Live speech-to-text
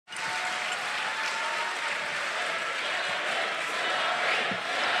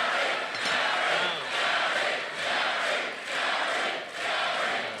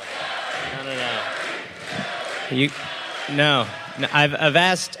No. I've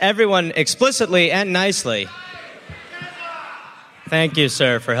asked everyone explicitly and nicely. Thank you,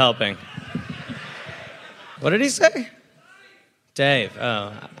 sir, for helping. What did he say? Dave.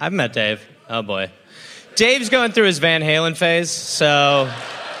 Oh, I've met Dave. Oh, boy. Dave's going through his Van Halen phase, so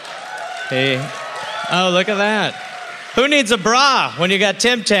Oh, look at that. Who needs a bra when you got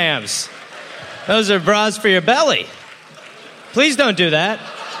Tim Tams? Those are bras for your belly. Please don't do that.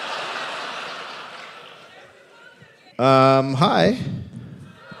 Hi.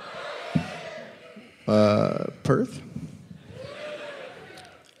 Perth.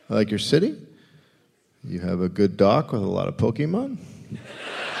 I like your city. You have a good dock with a lot of Pokemon.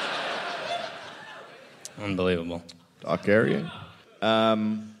 Unbelievable. Dock area.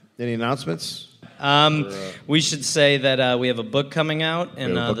 Any announcements? We should say that we have a book coming out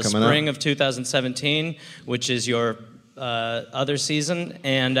in the spring of 2017, which is your other season.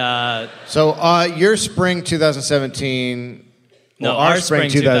 And so your spring 2017... No, our spring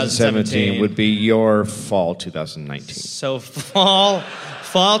 2017 would be your fall 2019. So fall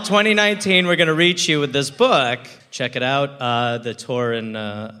 2019, we're going to reach you with this book. Check it out. The tour in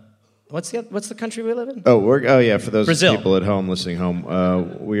what's the country we live in? For those Brazil. People at home listening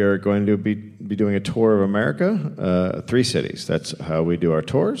home, we are going to be doing a tour of America, 3 cities. That's how we do our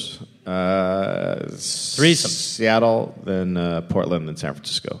tours. Threesome. Seattle, then Portland, then San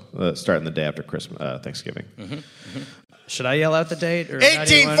Francisco. Starting the day after Christmas, Thanksgiving. Mm-hmm. Mm-hmm. Should I yell out the date? Or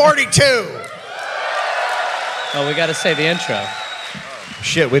 1842! Oh, we got to say the intro.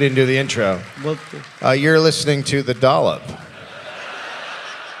 Shit, we didn't do the intro. You're listening to The Dollop.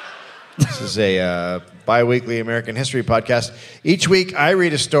 This is a bi-weekly American history podcast. Each week, I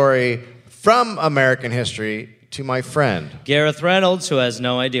read a story from American history to my friend. Gareth Reynolds, who has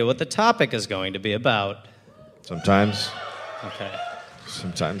no idea what the topic is going to be about. Sometimes. Okay.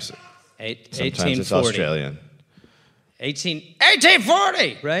 Sometimes 1840. It's Australian.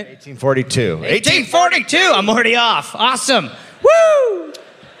 1840, right? 1842. 1842. I'm already off. Awesome. Woo!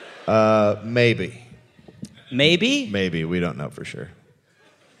 Maybe. Maybe? Maybe. We don't know for sure.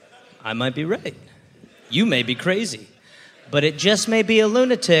 I might be right. You may be crazy. But it just may be a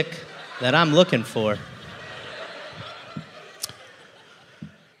lunatic that I'm looking for.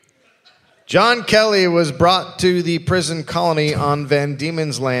 John Kelly was brought to the prison colony on Van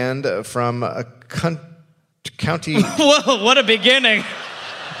Diemen's Land from a county... Whoa, what a beginning.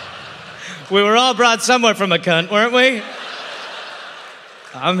 We were all brought somewhere from a cunt, weren't we?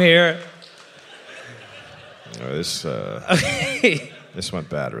 I'm here. Oh, this went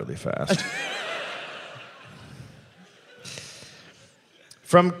bad really fast.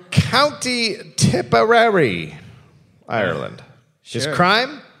 From County Tipperary, Ireland. His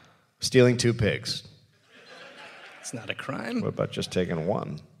crime? Stealing 2 pigs. It's not a crime. What about just taking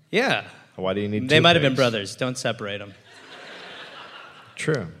one? Yeah. Why do you need 2 They might have pigs? been brothers. Don't separate them.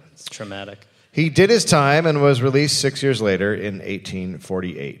 True. It's traumatic. He did his time and was released 6 years later in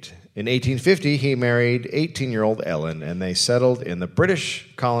 1848. In 1850, he married 18-year-old Ellen, and they settled in the British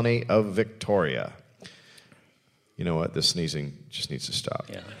colony of Victoria. You know what? This sneezing just needs to stop.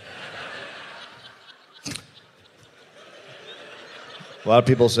 Yeah. A lot of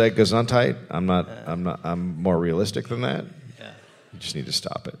people say Gesundheit. I'm more realistic than that. Yeah. You just need to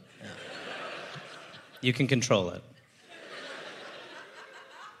stop it. Yeah. You can control it.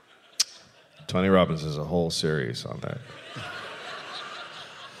 Tony Robbins has a whole series on that.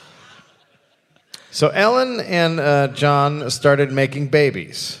 So Ellen and John started making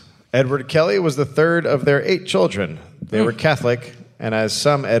babies. Edward Kelly was the 3rd of their 8 children. They were Catholic, and as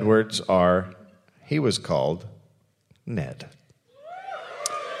some Edwards are, he was called Ned.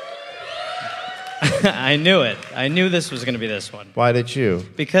 I knew it. I knew this was going to be this one. Why did you?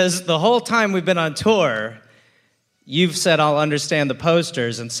 Because the whole time we've been on tour, you've said, I'll understand the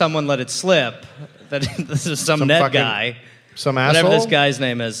posters, and someone let it slip that this is some Ned guy. Some asshole? Whatever this guy's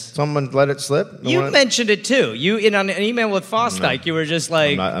name is. Someone let it slip? You mentioned it, too. You, in an email with Fosdyke, you were just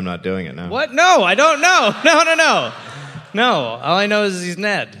like... I'm not doing it now. What? No, I don't know. No. No, all I know is he's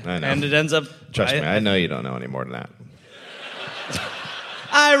Ned. I know. And it ends up... Trust me, I know you don't know any more than that.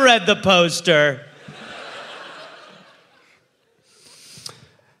 I read the poster.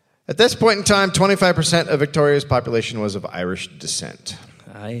 At this point in time, 25% of Victoria's population was of Irish descent.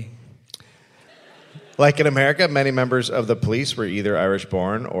 Like in America, many members of the police were either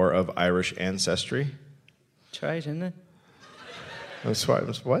Irish-born or of Irish ancestry. It's right, isn't it?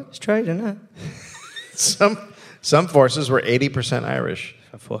 What? It's right, isn't it? Some forces were 80% Irish.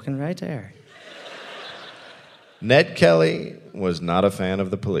 I'm fucking right there. Ned Kelly was not a fan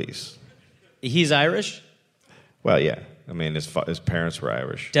of the police. He's Irish? Well, yeah. I mean, his parents were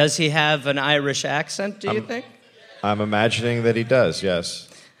Irish. Does he have an Irish accent, do you think? I'm imagining that he does, yes.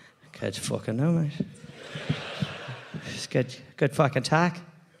 Good fucking know, mate. It's good fucking tack.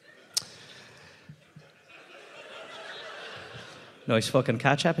 Nice fucking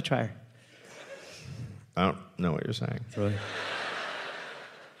catch appetizer. I don't know what you're saying. Right.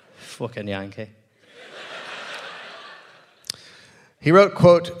 Fucking Yankee. He wrote,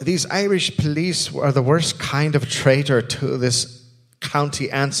 quote, "These Irish police are the worst kind of traitor to this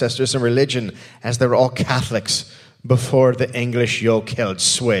county ancestors and religion, as they were all Catholics before the English yoke held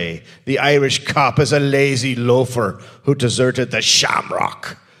sway. The Irish cop is a lazy loafer who deserted the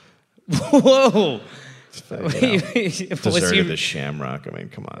Shamrock." Whoa! Deserted the Shamrock. I mean,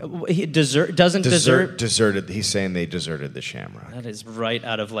 come on. He doesn't desert. Deserted. He's saying they deserted the Shamrock. That is right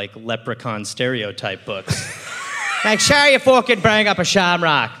out of like leprechaun stereotype books. Like, sure, you fucking bring up a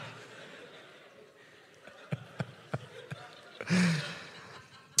Shamrock.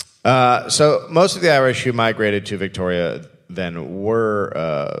 So most of the Irish who migrated to Victoria then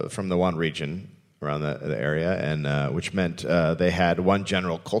were from the one region around the area, and which meant they had one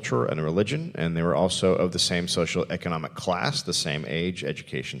general culture and a religion, and they were also of the same social economic class, the same age,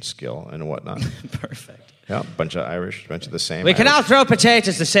 education, skill, and whatnot. Perfect. Yeah, bunch of Irish, bunch of the same. We can Irish. all throw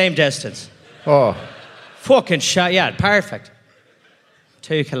potatoes the same distance. Oh, Fucking shot, yeah, perfect.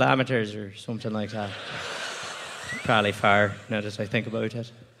 2 kilometers or something like that. Probably far, now that I think about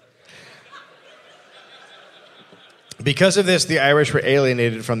it. because of this, the Irish were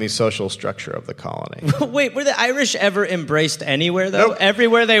alienated from the social structure of the colony. Wait, were the Irish ever embraced anywhere, though? Nope.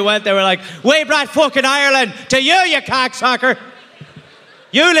 Everywhere they went, they were like, we brought fucking Ireland to you cocksucker.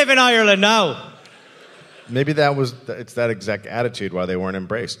 You live in Ireland now. Maybe it's that exact attitude why they weren't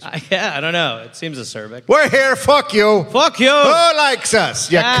embraced. Yeah, I don't know. It seems acerbic. We're here, fuck you. Fuck you. Who likes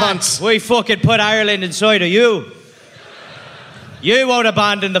us, you cunts? We fucking put Ireland inside of you. You won't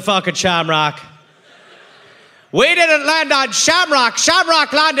abandon the fucking Shamrock. We didn't land on Shamrock.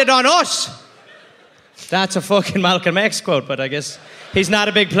 Shamrock landed on us. That's a fucking Malcolm X quote, but I guess he's not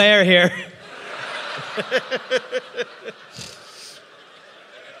a big player here.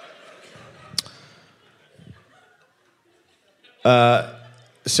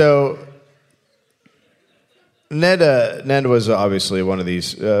 So Ned was obviously one of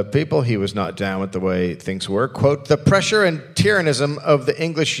these people. He was not down with the way things were. Quote, "The pressure and tyrannism of the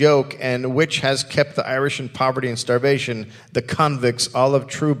English yoke, and which has kept the Irish in poverty and starvation, the convicts, all of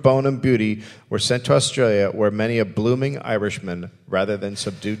true bone and beauty, were sent to Australia, where many a blooming Irishman, rather than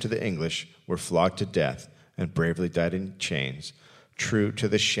subdued to the English, were flogged to death and bravely died in chains, true to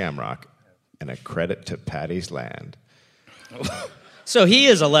the Shamrock, and a credit to Paddy's land." So he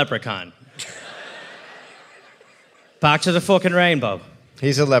is a leprechaun. Back to the fucking rainbow.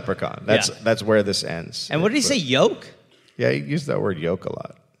 He's a leprechaun. That's where this ends. And what did he say, yoke? Yeah, he used that word yoke a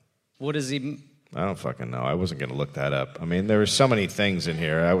lot. What does he... I don't fucking know. I wasn't going to look that up. I mean, there were so many things in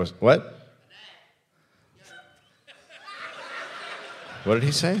here. What? What did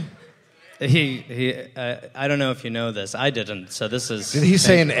he say? I don't know if you know this. I didn't, so this is... Did he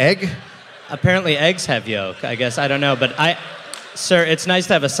say an egg? Apparently eggs have yolk, I guess. I don't know, but Sir, it's nice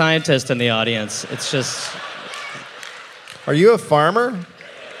to have a scientist in the audience. It's just... Are you a farmer?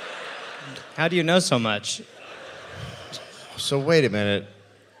 How do you know so much? So wait a minute.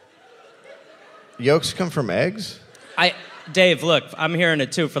 Yolks come from eggs? Dave, look, I'm hearing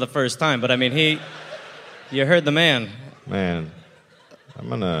it too for the first time, but I mean, you heard the man. Man, I'm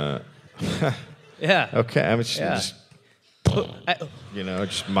gonna... Yeah. Okay, I'm just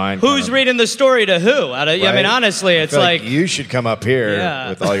mind. Who's reading the story to who? I mean, honestly, it's like you should come up here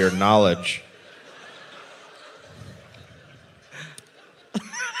with all your knowledge.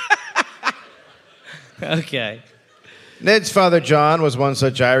 Okay. Ned's father, John, was one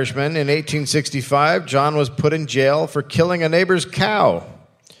such Irishman. In 1865, John was put in jail for killing a neighbor's cow.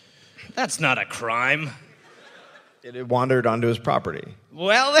 That's not a crime. It had wandered onto his property.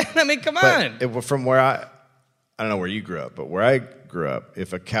 Well, then, I mean, come on. From where I don't know where you grew up, but where I grew up,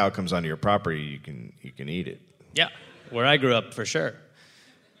 if a cow comes onto your property, you can eat it. Yeah, where I grew up, for sure.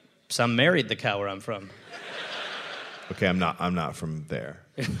 Some married the cow where I'm from. Okay, I'm not from there.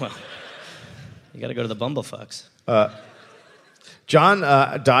 Well, you got to go to the bumblefucks. John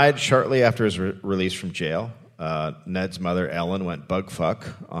died shortly after his release from jail. Ned's mother, Ellen, went bugfuck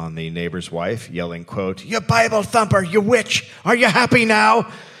on the neighbor's wife, yelling, quote, "You Bible thumper, you witch, are you happy now?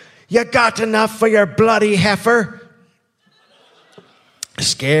 You got enough for your bloody heifer?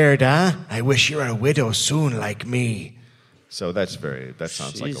 Scared, huh? I wish you were a widow soon like me." So that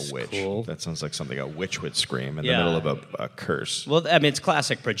sounds like a witch. Cool. That sounds like something a witch would scream in the middle of a curse. Well, I mean, it's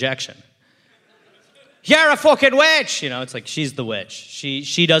classic projection. You're a fucking witch! You know, it's like she's the witch.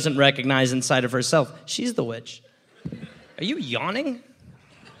 She doesn't recognize inside of herself. She's the witch. Are you yawning?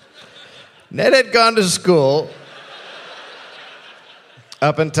 Ned had gone to school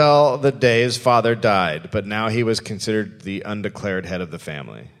up until the day his father died, but now he was considered the undeclared head of the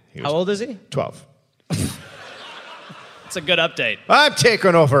family. How old is he? 12. It's a good update. I'm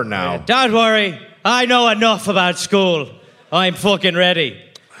taking over now. Don't worry. I know enough about school. I'm fucking ready.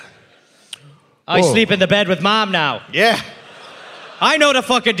 I sleep in the bed with Mom now. Yeah. I know the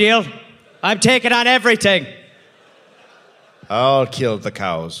fucking deal. I'm taking on everything. I'll kill the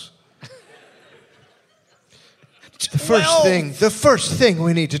cows. The first thing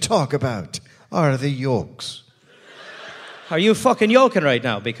we need to talk about are the yolks. Are you fucking yoking right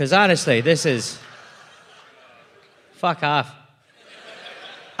now? Because honestly, this is... Fuck off.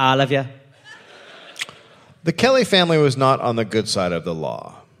 All of you. The Kelly family was not on the good side of the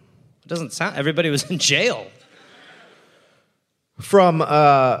law. It doesn't sound... Everybody was in jail. From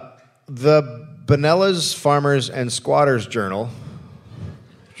the Benellas Farmers and Squatters Journal,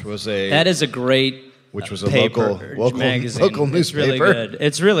 which was a... That is a great... Which was paper, local magazine. local newspaper. It's really good.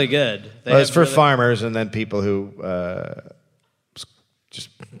 It's really good. It's for farmers and then people who just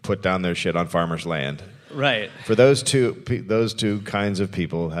put down their shit on farmers' land. Right. For those two kinds of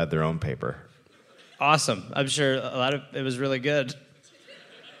people had their own paper. Awesome. I'm sure it was really good.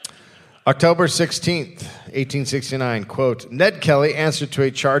 October 16th, 1869, quote, Ned Kelly answered to a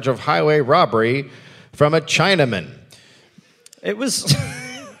charge of highway robbery from a Chinaman. It was...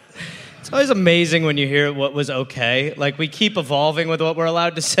 It's always amazing when you hear what was okay. Like, we keep evolving with what we're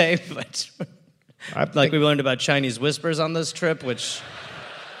allowed to say, but we learned about Chinese whispers on this trip, which...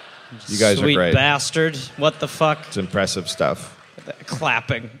 You guys are great. Sweet bastard. What the fuck? It's impressive stuff.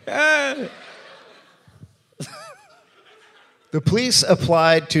 Clapping. The police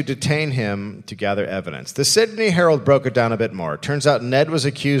applied to detain him to gather evidence. The Sydney Herald broke it down a bit more. Turns out Ned was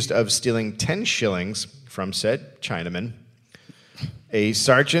accused of stealing 10 shillings from said Chinaman. A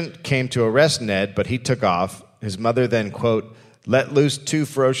sergeant came to arrest Ned, but he took off. His mother then, quote, let loose 2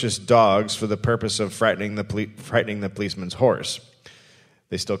 ferocious dogs for the purpose of frightening the policeman's horse.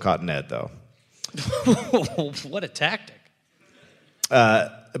 They still caught Ned, though. What a tactic.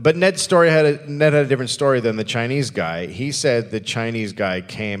 But Ned had a different story than the Chinese guy. He said the Chinese guy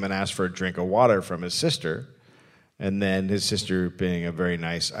came and asked for a drink of water from his sister, and then his sister, being a very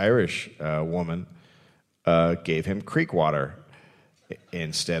nice Irish woman, gave him creek water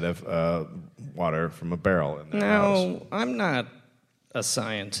instead of water from a barrel in their house. No, I'm not a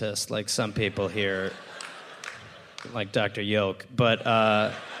scientist like some people here, like Dr. Yoke,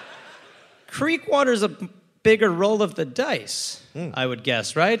 but creek water's a bigger roll of the dice, I would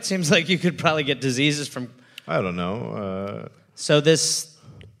guess, right? Seems like you could probably get diseases from... I don't know. So this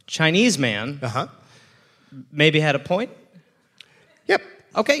Chinese man maybe had a point? Yep.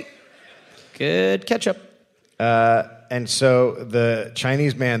 Okay. Good catch-up. And so the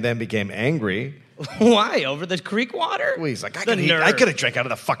Chinese man then became angry. Why? Over the creek water? Well, he's like, I could have drank out of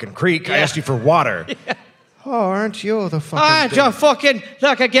the fucking creek. Yeah. I asked you for water. Yeah. Oh, aren't you the fucking... you fucking...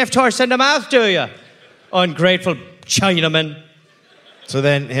 Look, a gift horse in the mouth, do you? Ungrateful Chinaman. So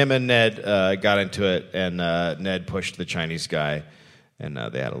then him and Ned got into it, and Ned pushed the Chinese guy, and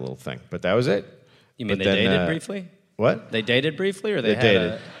they had a little thing. But that was it. You mean dated briefly? What? They dated briefly, or they had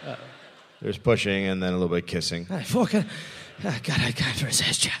dated. There's pushing and then a little bit of kissing. I fucking... Oh, God, I can't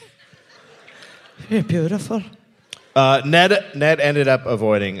resist you. You're beautiful. Ned ended up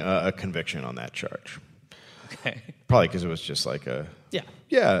avoiding a conviction on that charge. Okay. Probably because it was just like a... Yeah.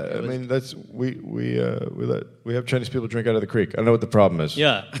 Yeah, I mean, that's... We have Chinese people drink out of the creek. I don't know what the problem is.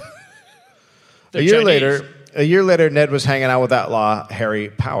 Yeah. A year later, Ned was hanging out with outlaw Harry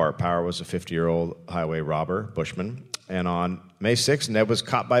Power. Power was a 50-year-old highway robber, bushman. And on May 6th, Ned was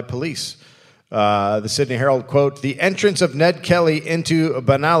caught by police. The Sydney Herald, quote, the entrance of Ned Kelly into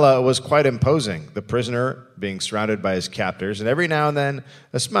Benalla was quite imposing, the prisoner being surrounded by his captors, and every now and then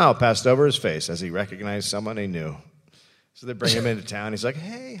a smile passed over his face as he recognized someone he knew. So they bring him into town. He's like,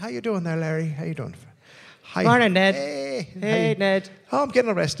 hey, how you doing there, Larry? How you doing? Hi. Morning, Ned. Hey, Ned. Oh, I'm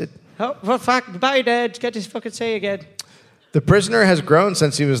getting arrested. Oh, well, fuck. Bye, Ned. Get to fucking say again. The prisoner has grown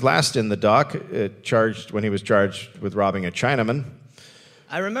since he was last in the dock, when he was charged with robbing a Chinaman.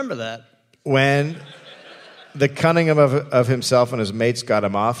 I remember that. When the cunning of himself and his mates got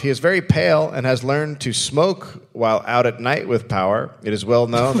him off, he is very pale and has learned to smoke while out at night with Power. It is well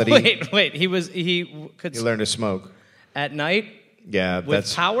known that he could... He learned to smoke. At night? Yeah,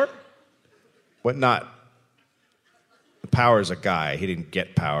 with Power? What not... Power's a guy. He didn't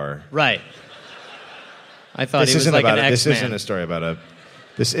get power. Right. I thought he was like an X-Man. This isn't a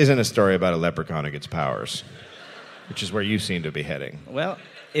story about a leprechaun who gets powers, which is where you seem to be heading. Well,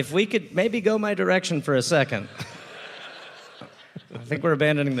 if we could maybe go my direction for a second. I think we're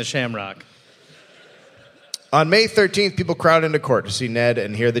abandoning the Shamrock. On May 13th, people crowded into court to see Ned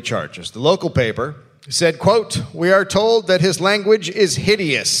and hear the charges. The local paper said, quote, "We are told that his language is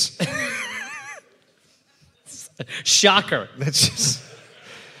hideous." Shocker. That's just...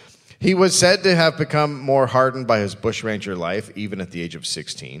 He was said to have become more hardened by his bushranger life, even at the age of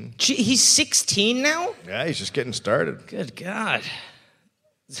 16. Gee, he's 16 now? Yeah, he's just getting started. Good God.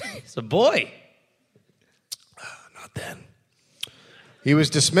 He's a boy. Not then. He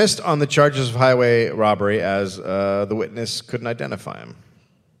was dismissed on the charges of highway robbery as the witness couldn't identify him.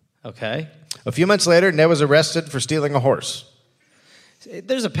 Okay. A few months later, Ned was arrested for stealing a horse.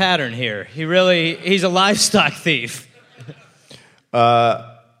 There's a pattern here. He's a livestock thief.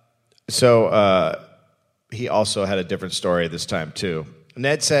 So he also had a different story this time, too.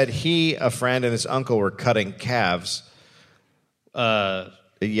 Ned said he, a friend, and his uncle were cutting calves. Yeah,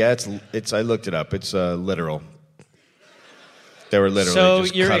 it's. I looked it up. It's literal. They were literally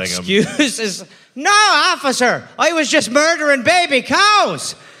just cutting them. So your excuse is, no, officer, I was just murdering baby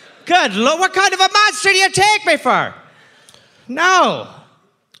cows. Good Lord, what kind of a monster do you take me for? No.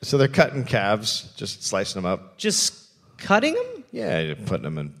 So they're cutting calves, just slicing them up. Just cutting them? Yeah, you're putting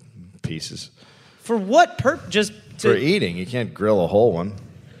them in pieces. For what purpose? For eating. You can't grill a whole one.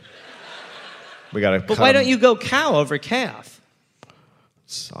 We gotta. But why don't you go cow over calf?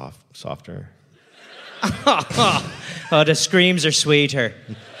 Softer. Oh, the screams are sweeter.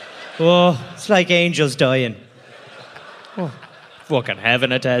 Oh, it's like angels dying. Oh, fucking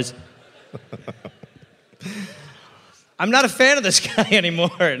heaven it is. I'm not a fan of this guy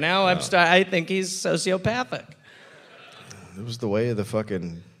anymore. Now I think he's sociopathic. It was the way of the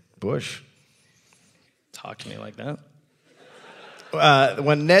fucking bush. Talk to me like that.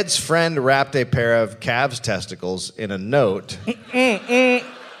 When Ned's friend wrapped a pair of calves' testicles in a note...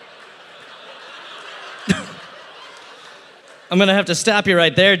 I'm going to have to stop you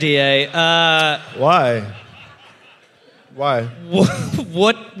right there, D.A. Why? What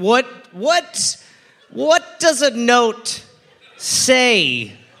does a note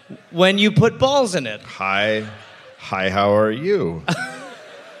say when you put balls in it? Hi, how are you?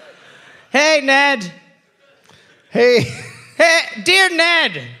 Hey, Ned. Hey, dear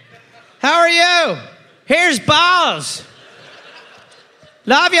Ned. How are you? Here's balls.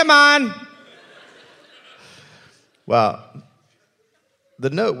 Love you, man. Well, the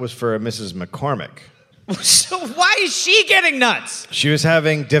note was for a Mrs. McCormick. So why is she getting nuts? She was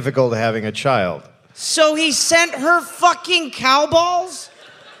having difficulty having a child. So he sent her fucking cow balls?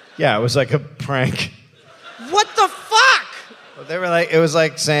 Yeah, it was like a prank. What the fuck? They were like, it was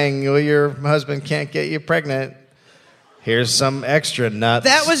like saying, well, your husband can't get you pregnant. Here's some extra nuts.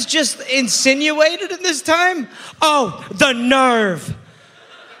 That was just insinuated in this time? Oh, the nerve.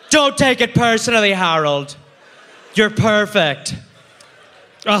 Don't take it personally, Harold. You're perfect.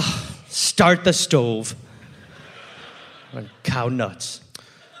 Oh, start the stove. And cow nuts.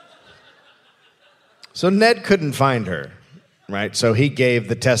 So Ned couldn't find her, right? So he gave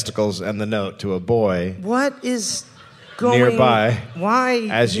the testicles and the note to a boy. What is going nearby? Why?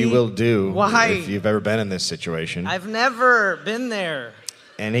 As you will do. Why? If you've ever been in this situation. I've never been there.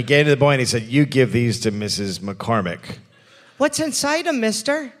 And he gave to the boy and he said, "You give these to Mrs. McCormick." What's inside them,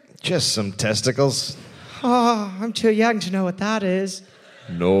 mister? Just some testicles. Oh, I'm too young to know what that is.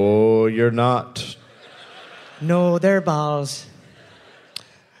 No, you're not. No, they're balls.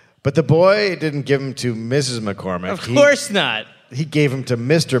 But the boy didn't give them to Mrs. McCormick. Of course not. He gave them to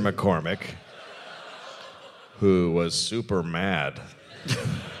Mr. McCormick, who was super mad.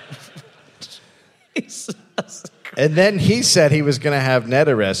 And then he said he was going to have Ned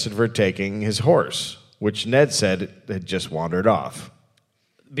arrested for taking his horse, which Ned said had just wandered off.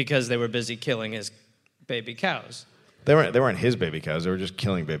 Because they were busy killing his baby cows. They weren't his baby cows. They were just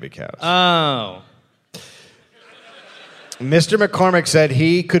killing baby cows. Oh. Mr. McCormick said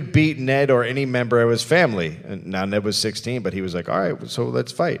he could beat Ned or any member of his family. And now Ned was 16, but he was like, all right, so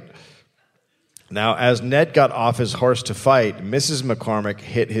let's fight. Now, as Ned got off his horse to fight, Mrs. McCormick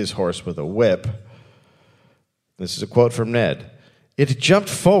hit his horse with a whip. This is a quote from Ned. "It jumped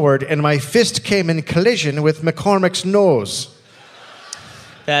forward and my fist came in collision with McCormick's nose.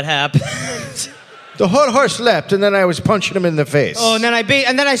 That happened." The whole horse leapt, and then I was punching him in the face. Oh, and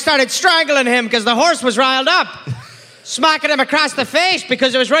then I started strangling him because the horse was riled up. Smacking him across the face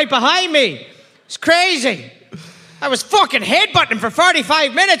because it was right behind me. It's crazy. I was fucking headbutting him for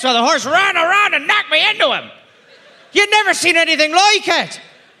 45 minutes while the horse ran around and knocked me into him. You'd never seen anything like it.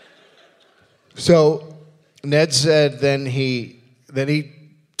 So Ned said then he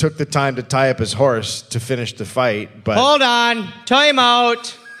took the time to tie up his horse to finish the fight, but hold on, time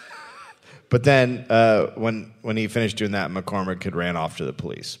out. But then when he finished doing that, McCormick had ran off to the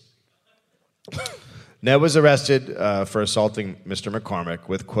police. Ned was arrested for assaulting Mr. McCormick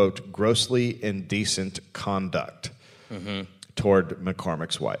with, quote, grossly indecent conduct toward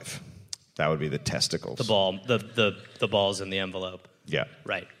McCormick's wife. That would be the testicles. The balls in the envelope. Yeah.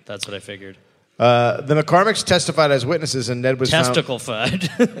 Right. That's what I figured. The McCormicks testified as witnesses, and Ned was Testicle fud.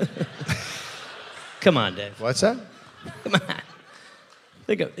 Come on, Dave. What's that? Come on.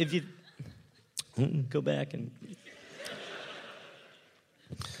 Think of, if you go back and...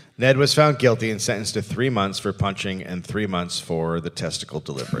 Ned was found guilty and sentenced to 3 months for punching and 3 months for the testicle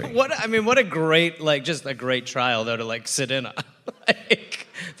delivery. What a great, just a great trial, though, to, sit in on.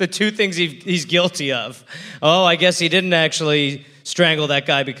 The two things he's guilty of. Oh, I guess he didn't actually strangle that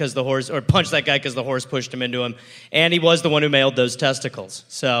guy because the horse, or punch that guy because the horse pushed him into him. And he was the one who mailed those testicles.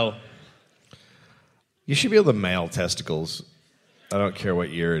 So... You should be able to mail testicles. I don't care what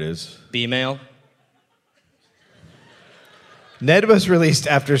year it is. B-mail? Ned was released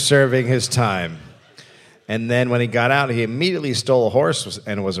after serving his time. And then when he got out, he immediately stole a horse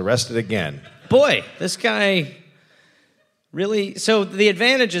and was arrested again. Boy, this guy really... So the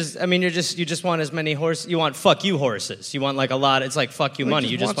advantage is, you just want as many horses... You want fuck you horses. You want a lot... It's like fuck you money.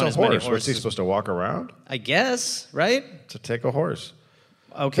 You just want as many horses. What's he supposed to walk around? I guess, right? To take a horse.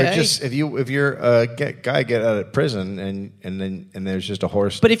 Okay. If you're a guy get out of prison and there's just a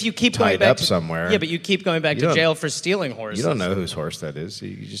horse, but if you keep tied going back up somewhere, yeah, but you keep going back to jail for stealing horses. You don't know whose horse that is. So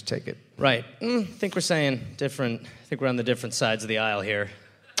you just take it. Right. I think we're saying different. I think we're on the different sides of the aisle here.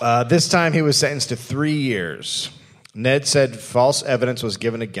 This time he was sentenced to 3 years. Ned said false evidence was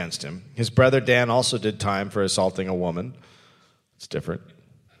given against him. His brother Dan also did time for assaulting a woman. It's different.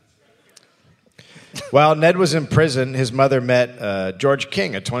 While Ned was in prison, his mother met George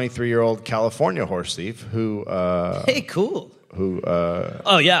King, a 23-year-old California horse thief who... hey, cool. Who...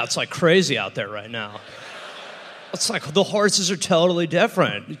 oh, yeah, it's crazy out there right now. It's the horses are totally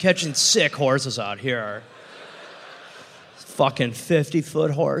different. You're catching sick horses out here. Fucking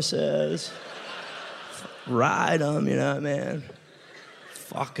 50-foot horses. Ride them, you know, man.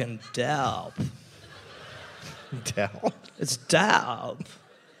 Fucking dope. Dope? It's dope.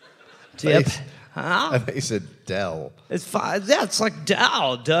 Yep. Huh? I thought you said Dell. It's fine. Yeah, it's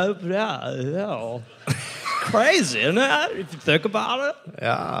dope. Yeah. Crazy, isn't it? If you think about it.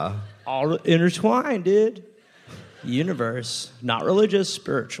 Yeah. All intertwined, dude. Universe, not religious,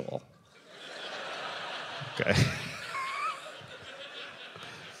 spiritual. Okay.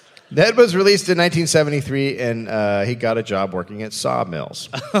 Ned was released in 1973, and he got a job working at sawmills.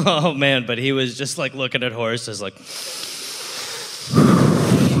 Oh, man, but he was just looking at horses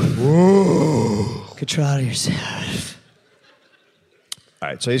Whoa. Control yourself. All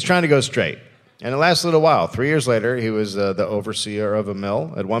right, so he's trying to go straight. And it lasts a little while. 3 years later, he was the overseer of a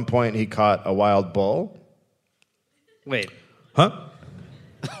mill. At one point, he caught a wild bull. Wait. Huh?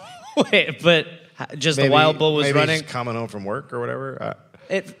 Wait, but just the wild bull was running? Maybe he's coming home from work or whatever.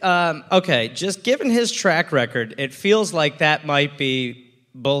 Okay, just given his track record, it feels like that might be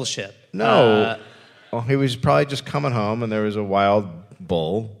bullshit. No. Well, he was probably just coming home, and there was a wild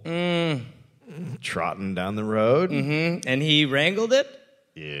bull trotting down the road. Mm-hmm. And he wrangled it?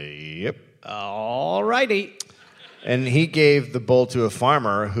 Yep. All righty. And he gave the bull to a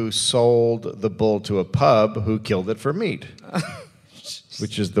farmer who sold the bull to a pub who killed it for meat,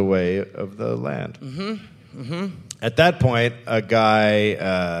 which is the way of the land. Mm-hmm. Mm-hmm. At that point, a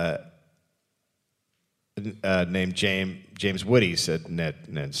guy named James Woody said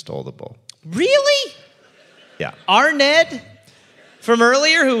Ned stole the bull. Really? Yeah. Our Ned from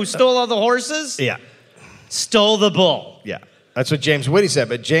earlier who stole all the horses? Yeah. Stole the bull. Yeah. That's what James Woody said,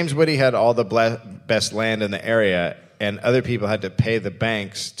 but James Woody had all the best land in the area, and other people had to pay the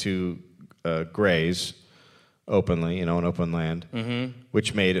banks to graze openly, in open land,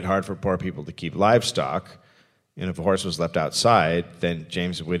 which made it hard for poor people to keep livestock. And if a horse was left outside, then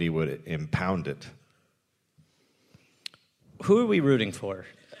James Woody would impound it. Who are we rooting for?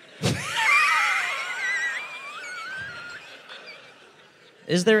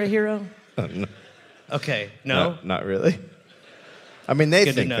 Is there a hero? No. Okay, no? Not really. I mean, they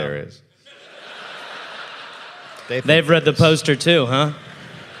Good think there is. They've read the poster too, huh?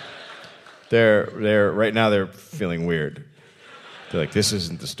 They're right now they're feeling weird. They're like, this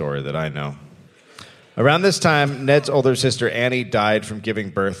isn't the story that I know. Around this time, Ned's older sister Annie died from giving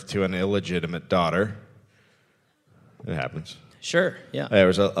birth to an illegitimate daughter. It happens. Sure, yeah. There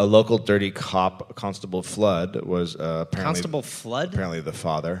was a local dirty cop, Constable Flood, was apparently... Constable Flood? Apparently the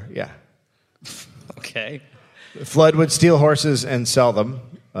father, yeah. Okay. Flood would steal horses and sell them,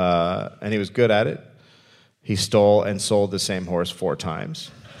 and he was good at it. He stole and sold the same horse 4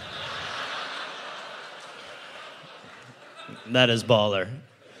 times. That is baller.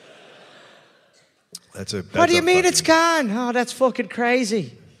 What do you mean it's gone? Oh, that's fucking crazy.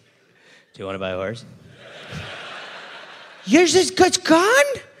 Do you want to buy a horse? Yours is it's gone?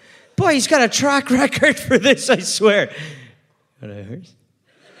 Boy, he's got a track record for this, I swear. Want a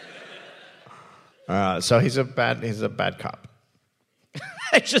horse? So he's a bad cop.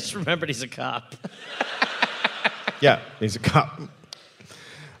 I just remembered he's a cop. Yeah, he's a cop.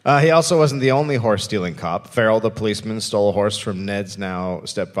 He also wasn't the only horse-stealing cop. Farrell, the policeman, stole a horse from Ned's now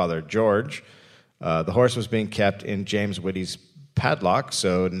stepfather, George. The horse was being kept in James Whitty's padlock,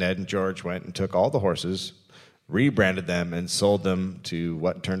 so Ned and George went and took all the horses, rebranded them, and sold them to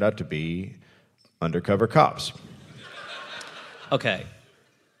what turned out to be undercover cops. Okay.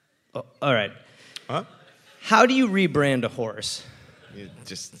 Oh, all right. Huh? How do you rebrand a horse? You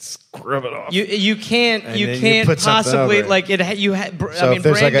just scrub it off. You can't And you then you can't put something possibly over it. like it. You I So mean if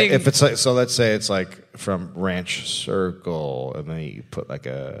there's branding. so let's say it's like from Ranch Circle, and then you put like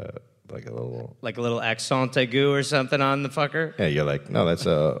a little. like a little accent aigu or something on the fucker. Yeah, you're like, no, that's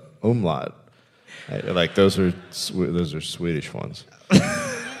a umlaut. Like those are Swedish ones.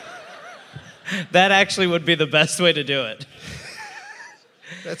 That actually would be the best way to do it.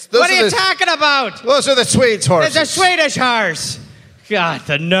 Those What are you talking about? Those are the Swedes' horses. It's a Swedish horse. God,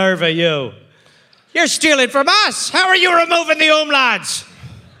 the nerve of you. You're stealing from us. How are you removing the umlauts?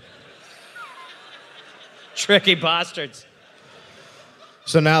 Tricky bastards.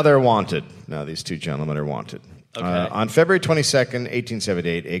 So now they're wanted. Now these two gentlemen are wanted. Okay. On February 22nd,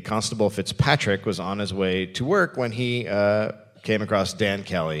 1878, a Constable Fitzpatrick was on his way to work when he came across Dan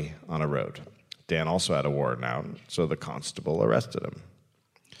Kelly on a road. Dan also had a warrant now, so the constable arrested him.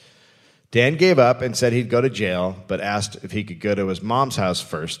 Dan gave up and said he'd go to jail, but asked if he could go to his mom's house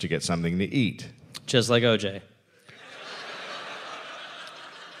first to get something to eat. Just like OJ.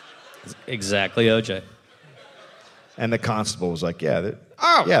 Exactly OJ. And the constable was like, yeah,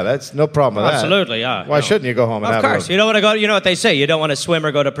 that's no problem with that. Absolutely, yeah. Why shouldn't you go home and Of have course. You don't want to go, you know what they say, you don't want to swim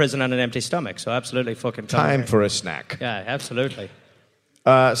or go to prison on an empty stomach, so absolutely fucking time for a snack? Yeah, absolutely.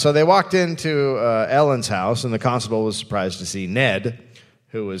 So they walked into Ellen's house, and the constable was surprised to see Ned,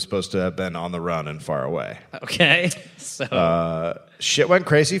 who was supposed to have been on the run and far away. Okay, so... Shit went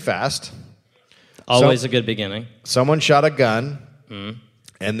crazy fast. always a good beginning. Someone shot a gun,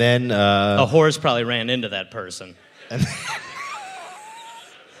 and then... a horse probably ran into that person.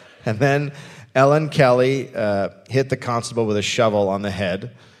 And then Ellen Kelly hit the constable with a shovel on the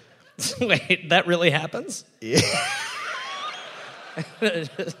head. Wait, that really happens? Yeah.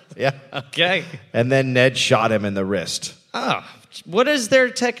 Okay. And then Ned shot him in the wrist. Oh, what is their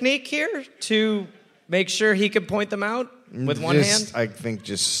technique here to make sure he can point them out with one hand? I think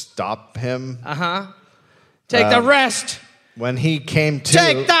just stop him. Take the rest. When he came to...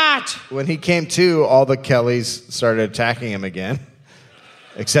 Take that! When he came to, all the Kellys started attacking him again.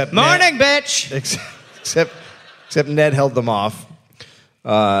 Except Morning, Ned, bitch! Except Ned held them off.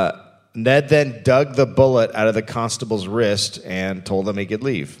 Ned then dug the bullet out of the constable's wrist and told him he could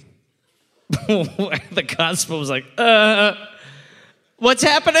leave. The constable was like, what's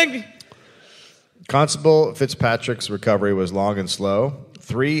happening? Constable Fitzpatrick's recovery was long and slow.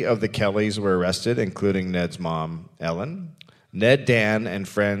 3 of the Kellys were arrested, including Ned's mom, Ellen. Ned, Dan, and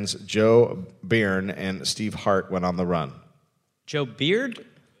friends Joe Byrne and Steve Hart went on the run. Joe Beard?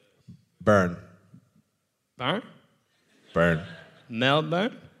 Burn. Burn? Burn.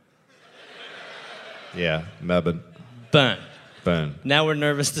 Melbourne? Yeah, Melbourne. Burn. Burn. Now we're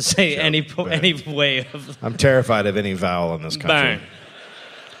nervous to say Joe any Burn. way of... I'm terrified of any vowel in this country. Burn.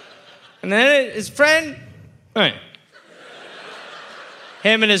 And then his friend... Burn.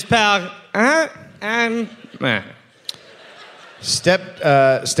 Him and his pal...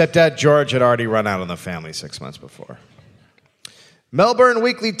 Stepdad George had already run out on the family 6 months before. Melbourne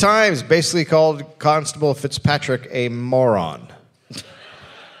Weekly Times basically called Constable Fitzpatrick a moron.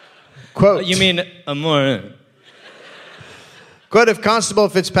 Quote, You mean a moron? quote, if Constable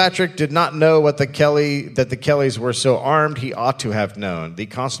Fitzpatrick did not know that the Kellys were so armed, he ought to have known. The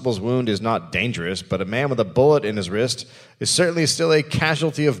constable's wound is not dangerous, but a man with a bullet in his wrist is certainly still a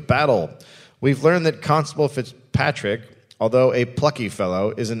casualty of battle. We've learned that Constable Fitzpatrick, although a plucky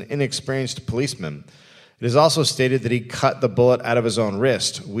fellow, is an inexperienced policeman. It is also stated that he cut the bullet out of his own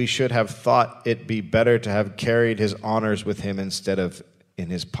wrist. We should have thought it be better to have carried his honors with him instead of in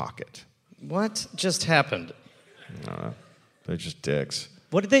his pocket. What just happened? They're just dicks.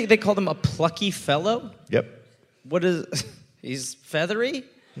 What did they called him a plucky fellow? Yep. What is... He's feathery?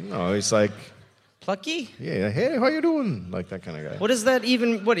 No, he's like, Plucky? yeah, hey, how you doing? Like that kind of guy. What is that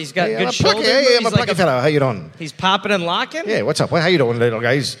even... What, he's got Hey, I'm good a plucky, shoulders? hey, I'm a He's like plucky fella. How you doing? He's popping and locking? Yeah, what's up? How you doing, little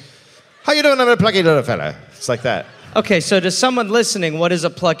guys? How you doing, I'm a plucky little fella? It's like that. Okay, so to someone listening, what is a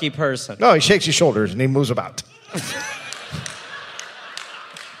plucky person? No, he shakes his shoulders and he moves about.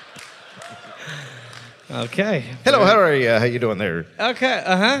 Okay. Hello, how are you? How you doing there?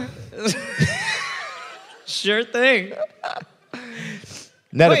 Okay, Sure thing.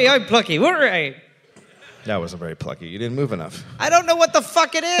 Ned, Wait, I'm plucky. All right. that wasn't very plucky. You didn't move enough. I don't know what the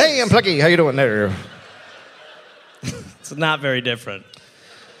fuck it is. Hey, I'm plucky. How you doing there? It's not very different.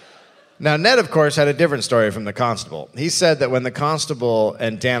 Now, Ned, of course, had a different story from the constable. He said that when the constable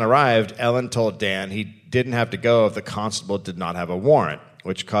and Dan arrived, Ellen told Dan he didn't have to go if the constable did not have a warrant,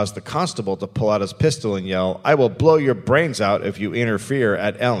 which caused the constable to pull out his pistol and yell, "I will blow your brains out if you interfere,"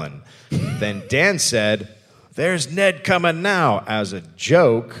 at Ellen. Then Dan said, "There's Ned coming now," as a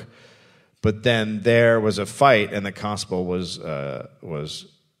joke. But then there was a fight, and the constable was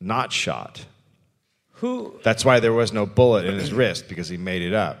not shot. Who? That's why there was no bullet in his wrist, because he made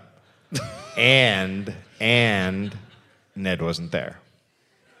it up. and Ned wasn't there.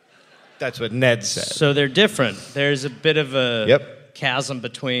 That's what Ned said. So they're different. There's a bit of a chasm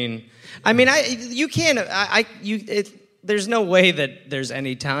between. I mean, there's no way that there's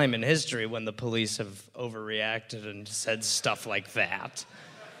any time in history when the police have overreacted and said stuff like that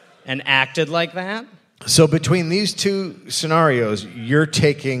and acted like that. So between these two scenarios, you're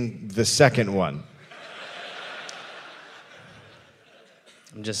taking the second one.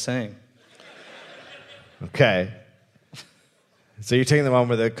 I'm just saying. Okay. So you're taking the one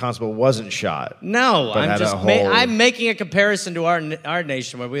where the constable wasn't shot. No, but I'm had just a whole... I'm making a comparison to our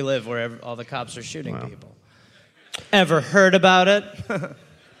nation where we live, where all the cops are shooting people. Ever heard about it?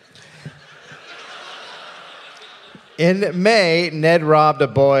 In May, Ned robbed a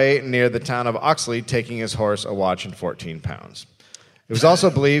boy near the town of Oxley, taking his horse, a watch, and 14 pounds. It was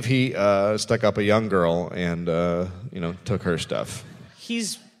also believed he stuck up a young girl and took her stuff.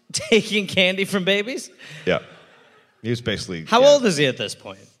 He's taking candy from babies? Yeah. He was basically... How old is he at this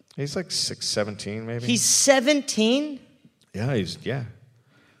point? He's like 17, maybe. He's 17? Yeah, he's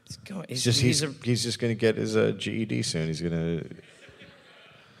just going to get his GED soon. He's going to...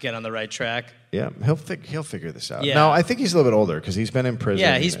 Get on the right track? Yeah, he'll figure this out. Yeah. No, I think he's a little bit older because he's been in prison.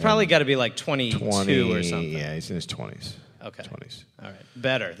 Yeah, he's probably got to be like 22 or something. Yeah, he's in his 20s. Okay. 20s. All right.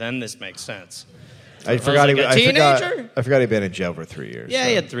 Better. Then this makes sense. I forgot like a teenager? I forgot he'd been in jail for 3 years. Yeah, so.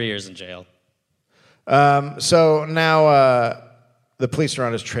 he had 3 years in jail. So now the police are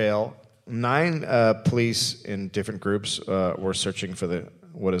on his trail. 9 police in different groups were searching for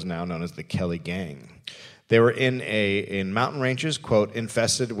what is now known as the Kelly Gang. They were in mountain ranges, quote,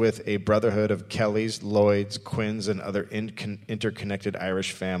 infested with a brotherhood of Kellys, Lloyds, Quinns, and other interconnected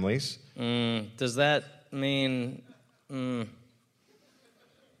Irish families. Does that mean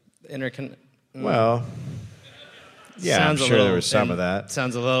Well, yeah, I'm sure there was some of that.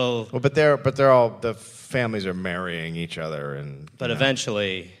 Sounds a little. Well, but they're all the families are marrying each other, and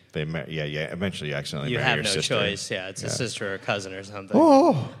eventually eventually you accidentally you marry have your no sister. choice. Yeah, it's a sister or a cousin or something.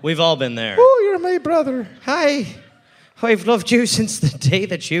 Oh, we've all been there. Oh, you're my brother. Hi, I've loved you since the day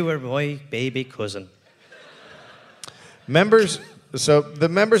that you were my baby cousin. So the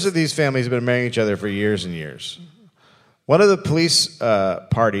members of these families have been marrying each other for years and years. One of the police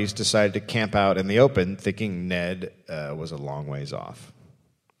parties decided to camp out in the open, thinking Ned was a long ways off.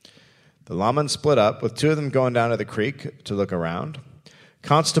 The lawmen split up, with 2 of them going down to the creek to look around.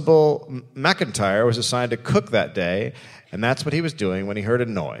 Constable McIntyre was assigned to cook that day, and that's what he was doing when he heard a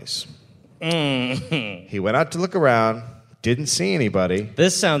noise. He went out to look around, didn't see anybody.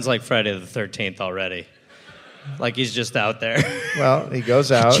 This sounds like Friday the 13th already. Like he's just out there. Well, he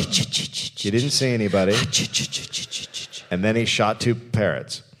goes out. He didn't see anybody. And then he shot 2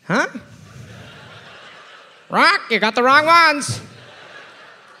 parrots. Huh? Rock, you got the wrong ones.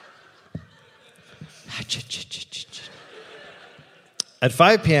 At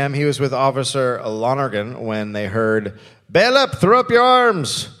 5 p.m., he was with Officer Lonergan when they heard, "Bail up, throw up your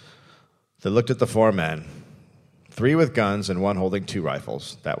arms." They looked at the 4 men, 3 with guns and 1 holding 2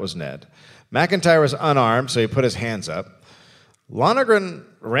 rifles. That was Ned. McIntyre was unarmed, so he put his hands up. Lonergan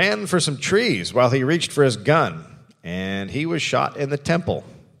ran for some trees while he reached for his gun, and he was shot in the temple.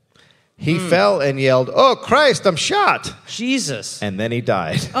 He fell and yelled, "Oh, Christ, I'm shot!" Jesus. And then he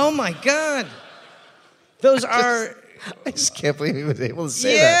died. Oh, my God. Those are... I just can't believe he was able to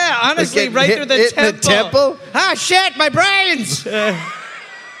say that. Yeah, honestly, right through the hit temple. In the temple? Ah, shit, my brains!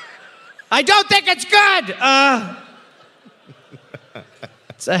 I don't think it's good!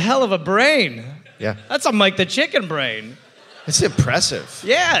 It's a hell of a brain. Yeah. That's a Mike the Chicken brain. It's impressive.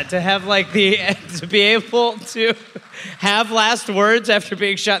 Yeah, to have to be able to have last words after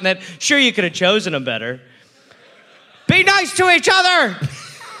being shot in that. Sure, you could have chosen them better. Be nice to each other!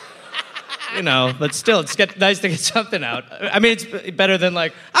 You know, but still, it's nice to get something out. I mean, it's better than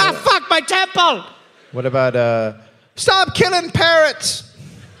like, fuck my temple. What about, stop killing parrots?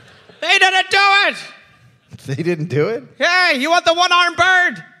 They didn't do it. They didn't do it? Hey, you want the one-armed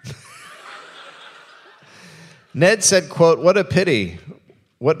bird? Ned said, quote, "What a pity.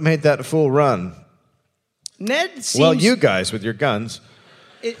 What made that fool run?" Ned seems... Well, you guys with your guns.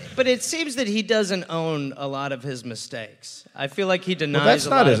 But it seems that he doesn't own a lot of his mistakes. I feel like he denies a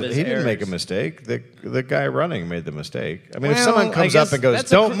lot of his He didn't errors. make a mistake. The guy running made the mistake. I mean, if someone comes up and goes,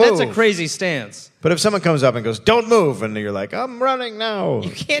 "Don't move." That's a crazy stance. But if someone comes up and goes, "Don't move," and you're like, "I'm running now." You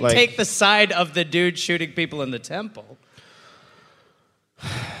can't take the side of the dude shooting people in the temple.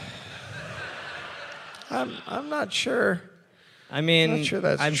 I'm not sure. I mean, I'm not sure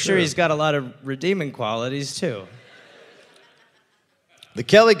that's I'm true. sure he's got a lot of redeeming qualities, too. The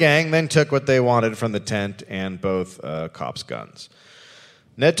Kelly gang then took what they wanted from the tent and both cops' guns.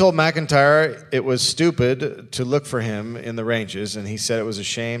 Ned told McIntyre it was stupid to look for him in the ranges, and he said it was a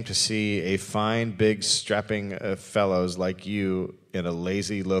shame to see a fine, big, strapping fellows like you in a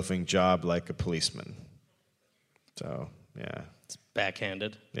lazy, loafing job like a policeman. So, yeah. It's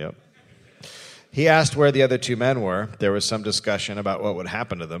backhanded. Yep. He asked where the other two men were. There was some discussion about what would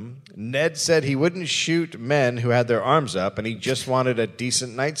happen to them. Ned said he wouldn't shoot men who had their arms up, and he just wanted a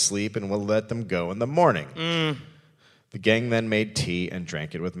decent night's sleep and would let them go in the morning. The gang then made tea and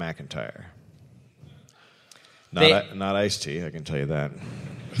drank it with McIntyre. Not iced tea, I can tell you that.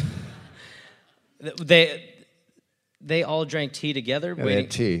 They all drank tea together? Yeah, they had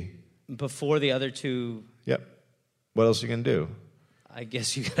tea. Before the other two... Yep. What else are you going to do? I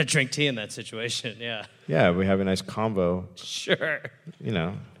guess you got to drink tea in that situation, yeah. Yeah, we have a nice convo. Sure. You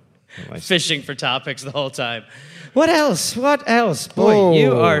know. Fishing for topics the whole time. What else? What else? Boy,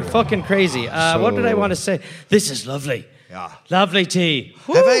 you are fucking crazy. What did I want to say? This is lovely. Yeah. Lovely tea.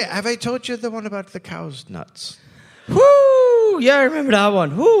 Have I told you the one about the cow's nuts? Woo! Yeah, I remember that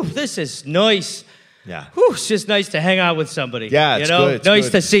one. Woo! This is nice. Yeah. Woo! It's just nice to hang out with somebody. Yeah, it's good. It's nice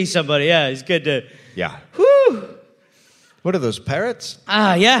good. to see somebody. Yeah, it's good to... Yeah. Woo! What are those, parrots?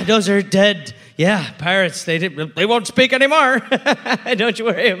 Yeah, those are dead. Yeah, parrots. They won't speak anymore. Don't you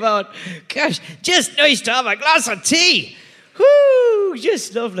worry about. Gosh, just nice to have a glass of tea. Whoo,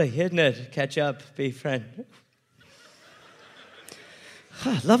 just lovely, isn't it? Catch up, be friend.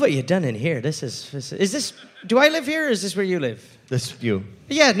 Love what you've done in here. Is this? Do I live here, or is this where you live? This you.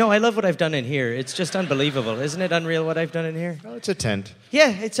 Yeah, no, I love what I've done in here. It's just unbelievable. Isn't it unreal what I've done in here? Oh, it's a tent.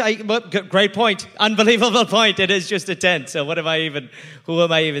 Yeah, great point. Unbelievable point. It is just a tent. So who am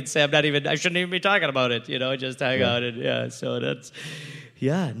I even saying? I shouldn't even be talking about it, just hang out and so that's,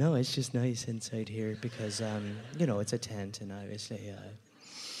 it's just nice inside here because, it's a tent and obviously,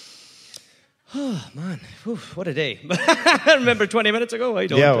 oh, man. Whew, what a day. I remember 20 minutes ago. I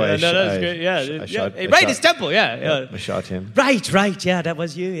don't. Yeah, that's great. Yeah. His temple. Yeah. I shot him. Right. Yeah, that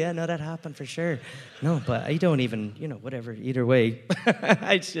was you. Yeah, no, that happened for sure. No, but I don't even, whatever. Either way.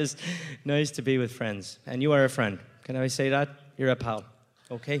 It's just nice to be with friends. And you are a friend. Can I say that? You're a pal.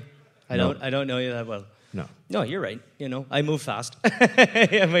 Okay? I don't know you that well. No. No, you're right. I move fast.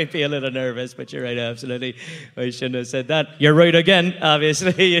 I might be a little nervous, but you're right, absolutely. I shouldn't have said that. You're right again,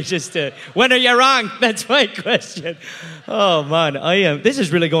 obviously. You just, when are you wrong? That's my question. Oh, man, this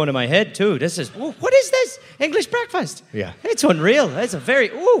is really going to my head, too. What is this? English breakfast? Yeah. It's unreal. It's a very,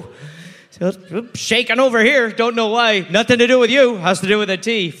 shaking over here. Don't know why. Nothing to do with you. Has to do with the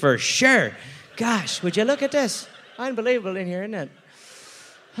tea, for sure. Gosh, would you look at this? Unbelievable in here, isn't it?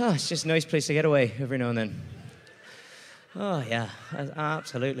 Oh, it's just a nice place to get away every now and then. Oh, yeah,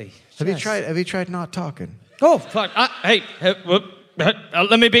 absolutely. Have you tried not talking? Oh, fuck.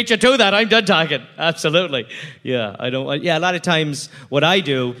 Let me beat you to that. I'm done talking. Absolutely. Yeah, a lot of times what I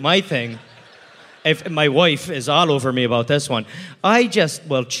do, my thing, if my wife is all over me about this one, I just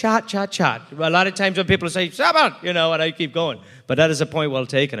will chat. A lot of times when people say, stop it, and I keep going. But that is a point well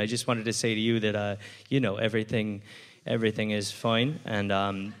taken. I just wanted to say to you that, everything is fine,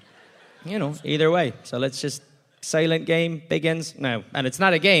 and either way. So let's just silent game begins now, and it's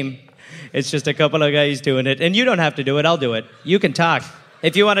not a game. It's just a couple of guys doing it, and you don't have to do it. I'll do it. You can talk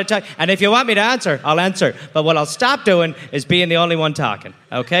if you want to talk, and if you want me to answer, I'll answer. But what I'll stop doing is being the only one talking.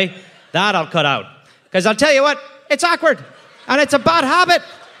 Okay, that I'll cut out because I'll tell you what, it's awkward, and it's a bad habit,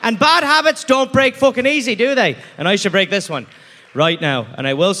 and bad habits don't break fucking easy, do they? And I should break this one right now. And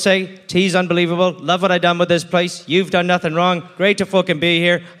I will say, tea's unbelievable. Love what I done with this place. You've done nothing wrong. Great to fucking be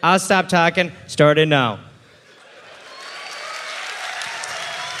here. I'll stop talking. Starting now.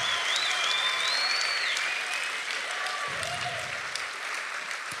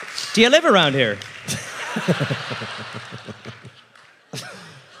 Do you live around here?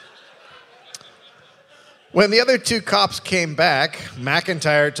 When the other two cops came back,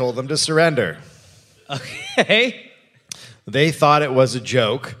 McIntyre told them to surrender. Okay. They thought it was a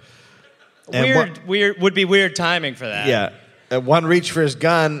joke. Would be weird timing for that. Yeah. One reached for his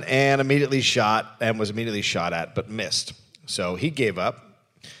gun and was immediately shot at, but missed. So he gave up.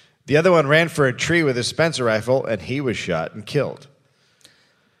 The other one ran for a tree with his Spencer rifle, and he was shot and killed.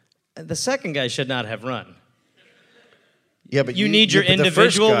 The second guy should not have run. Yeah, but you need your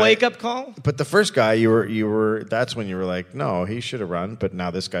individual wake-up call? But the first guy, you were. That's when you were like, no, he should have run, but now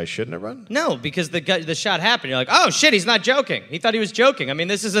this guy shouldn't have run? No, because the shot happened. You're like, oh, shit, he's not joking. He thought he was joking. I mean,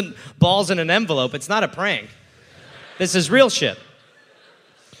 this isn't balls in an envelope. It's not a prank. This is real shit.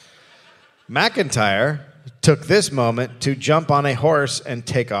 McIntyre took this moment to jump on a horse and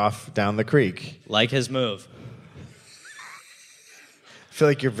take off down the creek. Like his move. I feel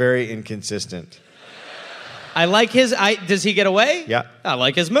like you're very inconsistent. I like his... does he get away? Yeah. I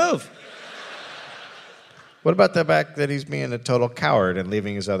like his move. What about the fact that he's being a total coward and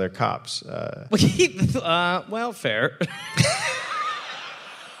leaving his other cops? Well, fair.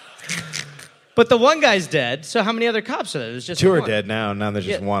 But the one guy's dead, so how many other cops are there? There's just two one. are dead now. Now there's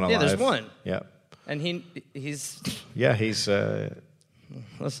just one alive. Yeah, there's one. Yeah. And he's... Yeah, he's...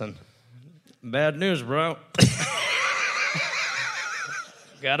 Listen, bad news, bro.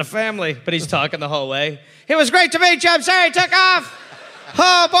 Got a family, but he's talking the whole way. It was great to meet you. I'm sorry I took off.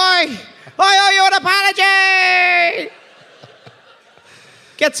 Oh, boy. I owe you an apology.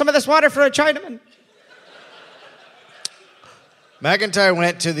 Get some of this water for a Chinaman. McIntyre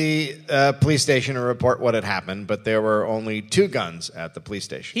went to the police station to report what had happened, but there were only 2 guns at the police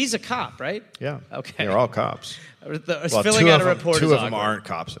station. He's a cop, right? Yeah. Okay. They're all cops. Filling out a report two is of them awkward. aren't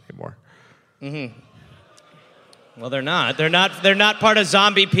cops anymore. Mm-hmm. Well, they're not. They're not part of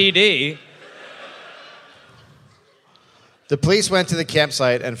Zombie PD. The police went to the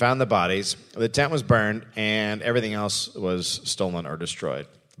campsite and found the bodies. The tent was burned, and everything else was stolen or destroyed.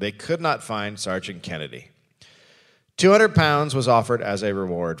 They could not find Sergeant Kennedy. 200 pounds was offered as a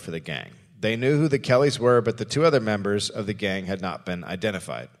reward for the gang. They knew who the Kellys were, but the 2 other members of the gang had not been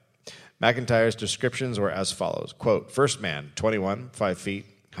identified. McIntyre's descriptions were as follows. Quote, first man, 21, 5 feet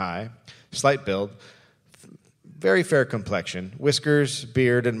high, slight build, very fair complexion, whiskers,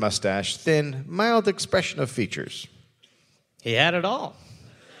 beard, and mustache, thin, mild expression of features. He had it all.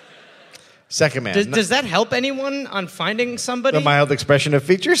 Second man. Does that help anyone on finding somebody? The mild expression of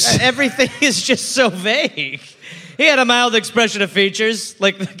features? Everything is just so vague. He had a mild expression of features.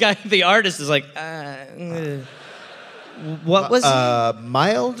 Like the artist is like, what was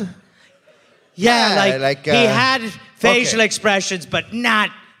mild? Yeah, like he had facial expressions, but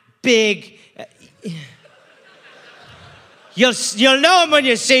not big. You'll know him when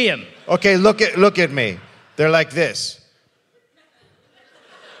you see him. Okay, look at me. They're like this.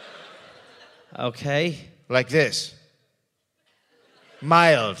 Okay. Like this.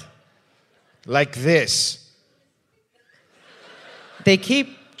 Mild. Like this. They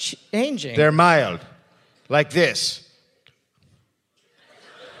keep changing. They're mild. Like this.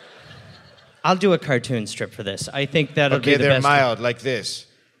 I'll do a cartoon strip for this. I think that'll be the best. Okay, they're mild. Like this.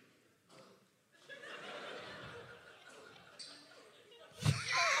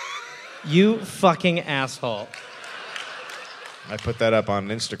 You fucking asshole. I put that up on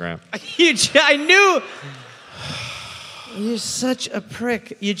Instagram. I knew. You're such a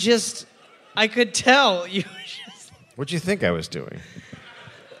prick. I could tell. You just What'd you think I was doing?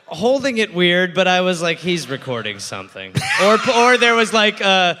 holding it weird, but I was like, he's recording something. Or there was like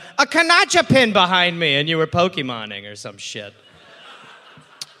a Kanacha pin behind me and you were Pokemoning or some shit.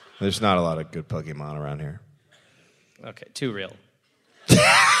 There's not a lot of good Pokemon around here. Okay, too real.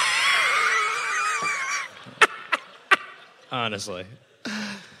 Honestly.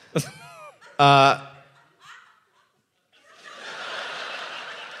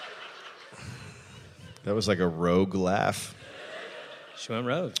 That was like a rogue laugh. She went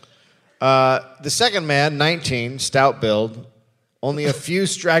rogue. The second man, 19, stout build, only a few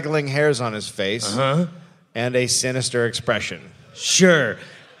straggling hairs on his face, and a sinister expression. Sure.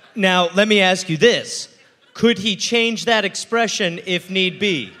 Now, let me ask you this. Could he change that expression if need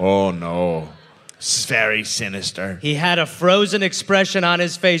be? Oh, no. It's very sinister. He had a frozen expression on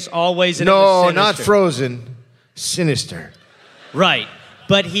his face always. And No, it was not sinister. frozen. Sinister. Right.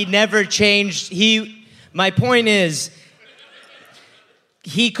 But he never changed. My point is,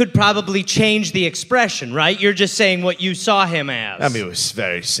 he could probably change the expression, right? You're just saying what you saw him as. I mean, it was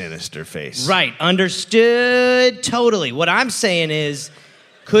very sinister face. Right. Understood totally. What I'm saying is,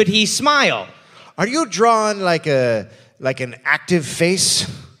 could he smile? Are you drawing like an active face?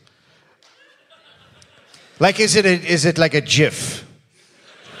 Like, is it like a GIF?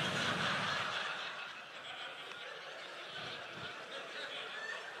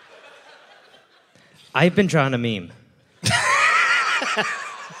 I've been drawing a meme.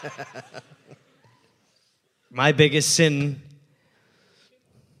 My biggest sin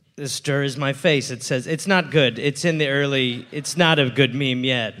stirs my face. It says, it's not good. It's in the early, it's not a good meme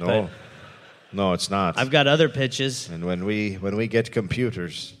yet. No. No, it's not. I've got other pitches. And when we get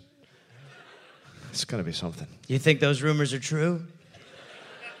computers, it's going to be something. You think those rumors are true?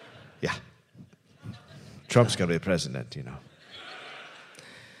 Yeah. Trump's going to be president, you know.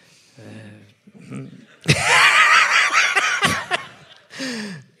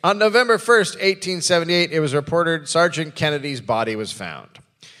 On November 1st, 1878, it was reported Sergeant Kennedy's body was found.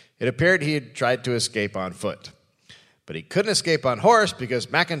 It appeared he had tried to escape on foot. But he couldn't escape on horse because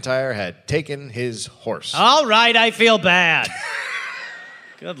McIntyre had taken his horse. All right, I feel bad.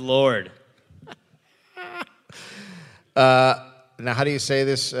 Good Lord. Now, how do you say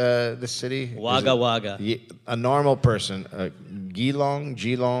this this city? Wagga Wagga. A normal person. Geelong,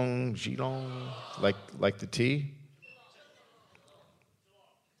 like the tea?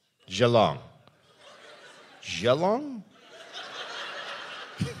 Geelong. Geelong?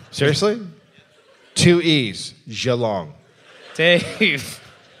 Seriously? 2 E's. Geelong. Dave.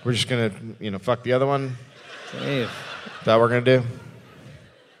 We're just going to, fuck the other one? Dave. Is that what we're going to do?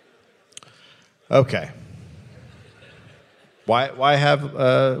 Okay. Why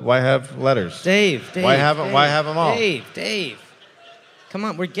have letters? Dave. Why have them all? Dave. Come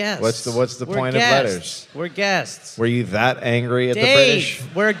on, we're guests. What's the point of letters? We're guests. Were you that angry at Dave, the British?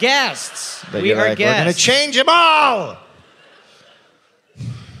 We're guests. That We you're are like, guests. We're going to change them all!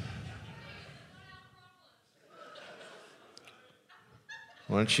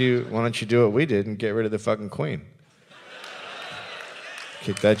 Why don't you do what we did and get rid of the fucking Queen?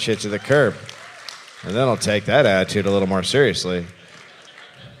 Kick that shit to the curb. And then I'll take that attitude a little more seriously.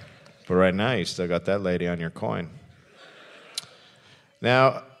 But right now, you still got that lady on your coin.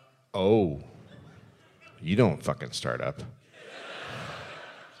 Now, you don't fucking start up.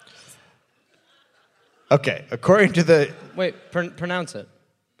 Okay, according to the... Wait, pronounce it.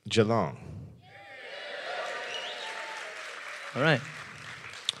 Geelong. All right.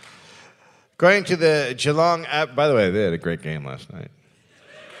 According to the Geelong app... By the way, they had a great game last night.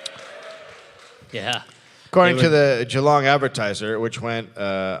 Yeah. According to the Geelong Advertiser, which went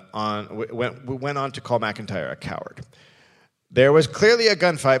on to call McIntyre a coward. There was clearly a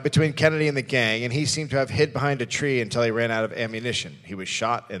gunfight between Kennedy and the gang, and he seemed to have hid behind a tree until he ran out of ammunition. He was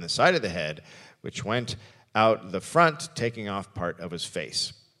shot in the side of the head, which went out the front, taking off part of his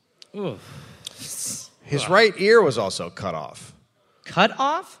face. Ooh. His right ear was also cut off. Cut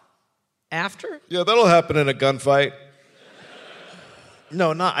off? After? Yeah, that'll happen in a gunfight.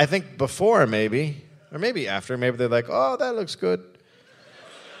 No, not. I think before, maybe. Or maybe after. Maybe they're like, oh, that looks good.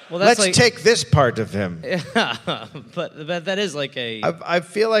 Well, that's Let's take this part of him. Yeah, but that is like a I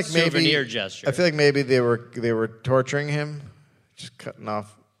feel like souvenir gesture. I feel like maybe they were torturing him, just cutting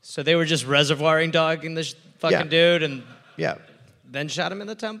off. So they were just reservoiring dogging this fucking dude and then shot him in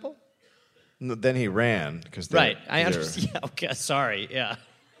the temple? No, then he ran because right. I understand. Yeah, okay, sorry. Yeah.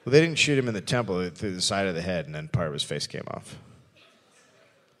 Well, they didn't shoot him in the temple through the side of the head, and then part of his face came off.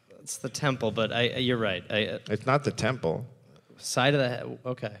 It's the temple, but you're right. It's not the temple. Side of the head.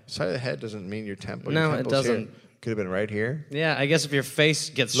 Okay. Side of the head doesn't mean your temple. No, your it doesn't. Here. Could have been right here. Yeah, I guess if your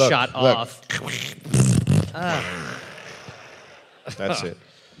face gets shot off. That's it.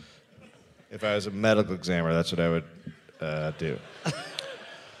 If I was a medical examiner, that's what I would do.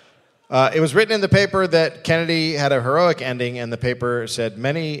 It was written in the paper that Kennedy had a heroic ending, and the paper said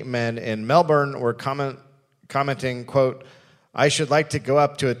many men in Melbourne were commenting, quote, I should like to go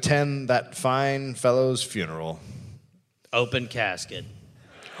up to attend that fine fellow's funeral. Open casket.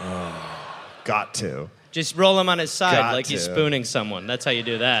 Oh, got to. Just roll him on his side like he's spooning someone. That's how you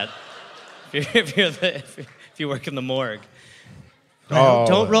do that. If you work in the morgue.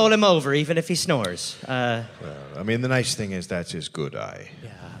 Don't roll him over, even if he snores. Well, I mean, the nice thing is that's his good eye.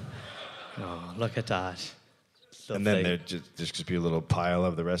 Yeah. Oh, look at that. And then there'd just be a little pile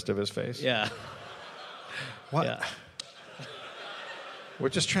of the rest of his face? Yeah. What? Yeah. We're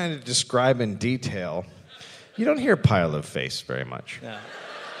just trying to describe in detail. You don't hear pile of face very much. Yeah.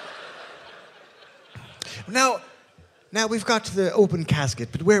 Now we've got to the open casket,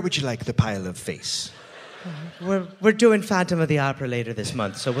 but where would you like the pile of face? We're doing Phantom of the Opera later this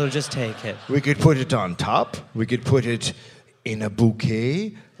month, so we'll just take it. We could put it on top. We could put it in a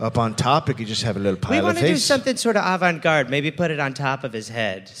bouquet up on top. We could just have a little pile of face. We want to do something sort of avant-garde. Maybe put it on top of his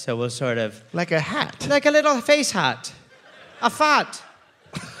head, so we'll sort of... Like a hat. Like a little face hat. A fat.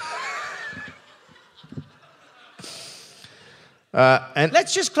 And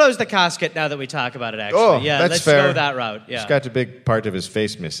let's just close the casket now that we talk about it, actually. Oh, yeah, that's let's fair. go that route. Yeah. He's got a big part of his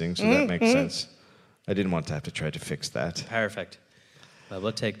face missing, so that makes sense. I didn't want to have to try to fix that. Perfect. Well,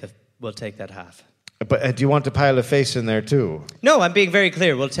 we'll take that half. But do you want the pile of face in there too? No, I'm being very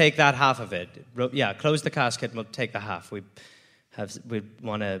clear. We'll take that half of it. Yeah, close the casket and we'll take the half. We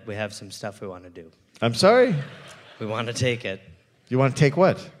have some stuff we want to do. I'm sorry? We want to take it. You want to take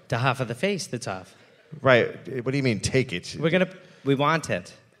what? The half of the face that's off. Right. What do you mean take it? We want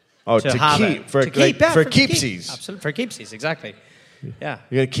it. Oh, to keep. For keepsies. Absolutely. For keepsies, exactly. Yeah.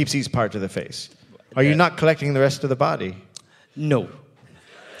 You're going to keepsies part of the face. Are you not collecting the rest of the body? No.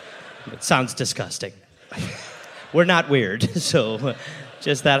 It sounds disgusting. We're not weird, so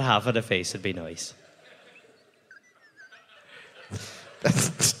just that half of the face would be nice.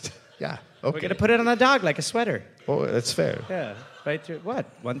 Yeah, okay. We're going to put it on the dog like a sweater. Oh, that's fair. Yeah, right through, what?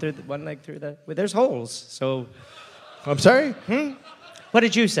 One leg through the... Well, there's holes, so... I'm sorry? What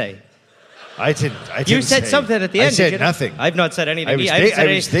did you say? I didn't You said something at the end. I said nothing. I've not said anything.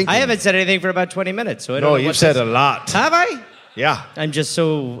 I haven't said anything for about 20 minutes, so I don't know. No, you've said a lot. Have I? Yeah. I'm just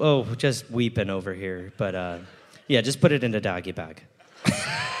just weeping over here. But, yeah, just put it in the doggy bag.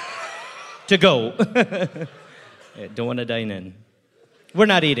 To go. Yeah, don't want to dine in. We're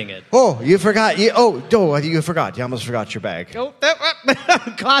not eating it. Oh, you forgot. You forgot. You almost forgot your bag. Oh,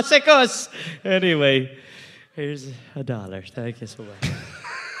 classic us. Anyway, here's $1. Thank you so much.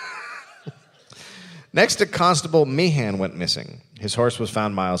 Next, a Constable Meehan went missing. His horse was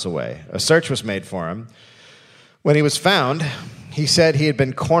found miles away. A search was made for him. When he was found, he said he had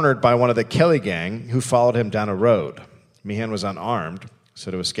been cornered by one of the Kelly gang who followed him down a road. Meehan was unarmed,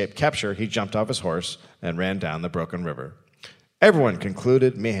 so to escape capture, he jumped off his horse and ran down the Broken River. Everyone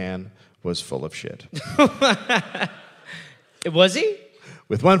concluded Meehan was full of shit. Was he?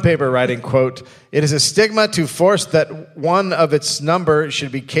 With one paper writing, quote, "It is a stigma to force that one of its number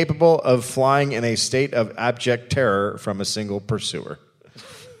should be capable of flying in a state of abject terror from a single pursuer."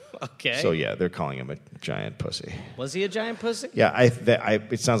 Okay. So, yeah, they're calling him a giant pussy. Was he a giant pussy? Yeah,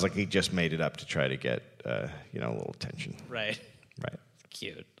 it sounds like he just made it up to try to get, a little attention. Right. Right.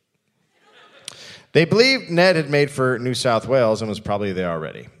 Cute. They believed Ned had made for New South Wales and was probably there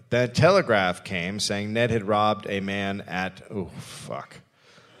already. The Telegraph came saying Ned had robbed a man at,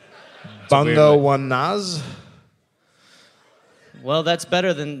 Bungo Wanaz? Well, that's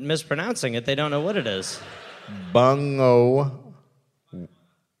better than mispronouncing it. They don't know what it is. Bungo...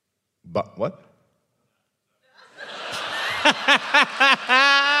 what?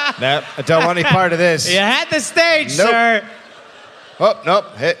 Nope, I don't want any part of this. You had the stage, Nope. sir. Oh, nope.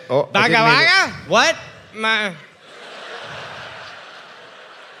 Hey, Baga baga? What?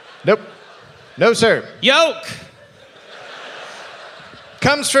 Nope. No, sir. Yolk.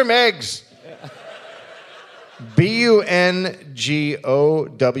 Comes from eggs. Bungowanazh.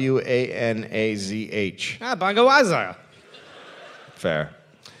 Bangawaza. Fair.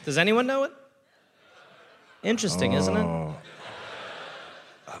 Does anyone know it? Interesting, isn't it?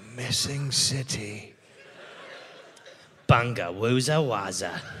 A missing city.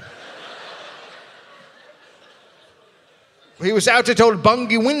 Bangawaza. He was out to told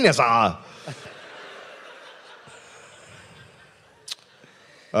Bungiwinaza.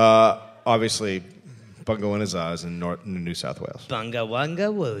 Obviously, Bungiwinaza is in New South Wales.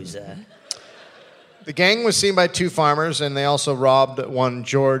 Bangawangawoza. The gang was seen by two farmers, and they also robbed one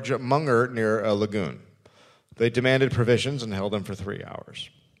George Munger near a lagoon. They demanded provisions and held them for 3 hours.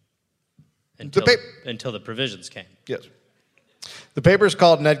 Until the provisions came. Yes. The papers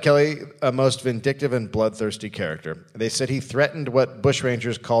called Ned Kelly a most vindictive and bloodthirsty character. They said he threatened what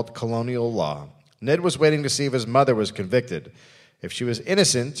bushrangers called colonial law. Ned was waiting to see if his mother was convicted. If she was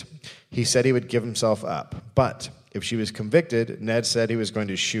innocent, he said he would give himself up. But if she was convicted, Ned said he was going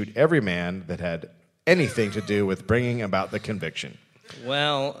to shoot every man that had anything to do with bringing about the conviction.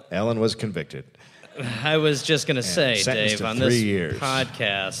 Well, Ellen was convicted. I was just going to say, Dave, on this years.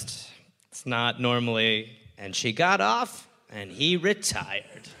 podcast, it's not normally, and she got off, and he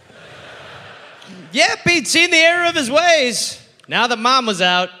retired. Yep, he'd seen the error of his ways. Now that Mom was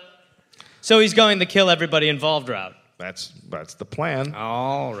out, so he's going the kill everybody involved route. That's the plan.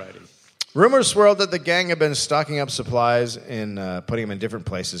 All righty. Rumors swirled that the gang had been stocking up supplies and putting them in different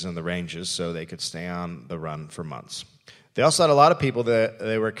places in the ranges so they could stay on the run for months. They also had a lot of people that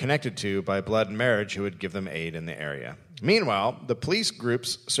they were connected to by blood and marriage who would give them aid in the area. Meanwhile, the police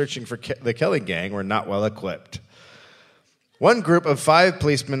groups searching for the Kelly gang were not well equipped. One group of 5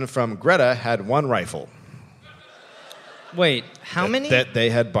 policemen from Greta had 1 rifle. Wait, how many? That they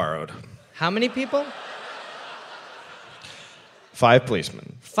had borrowed. How many people? 5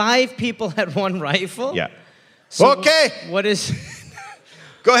 policemen. 5 people had 1 rifle? Yeah. So okay. What is...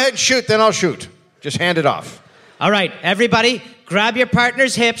 Go ahead and shoot, then I'll shoot. Just hand it off. All right, everybody, grab your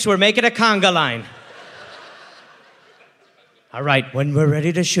partner's hips. We're making a conga line. All right, when we're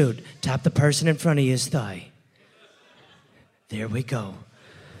ready to shoot, tap the person in front of his thigh. There we go.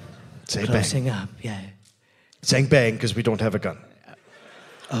 Say Closing bang. up, yeah. Saying bang because we don't have a gun.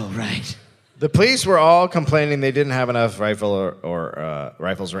 Oh, right. The police were all complaining they didn't have enough rifles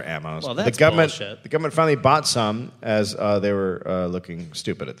or ammo. Well, that's bullshit. The government finally bought some as they were looking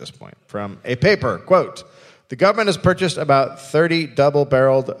stupid at this point. From a paper, quote, the government has purchased about 30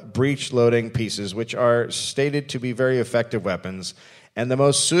 double-barreled breech-loading pieces, which are stated to be very effective weapons and the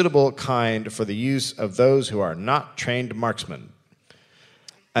most suitable kind for the use of those who are not trained marksmen.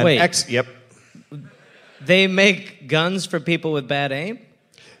 Yep. They make guns for people with bad aim?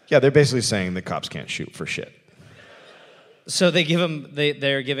 Yeah, they're basically saying the cops can't shoot for shit. So they're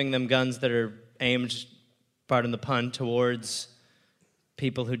giving them guns that are aimed, pardon the pun, towards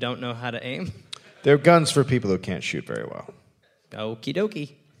people who don't know how to aim? They're guns for people who can't shoot very well. Okie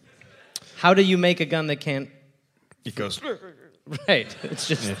dokie. How do you make a gun that can't? It goes... Right. It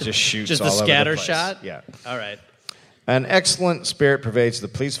just shoots just all the over scatter the place. shot? Yeah. All right. An excellent spirit pervades the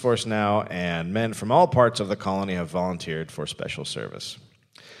police force now, and men from all parts of the colony have volunteered for special service.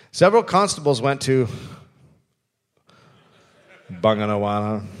 Several constables went to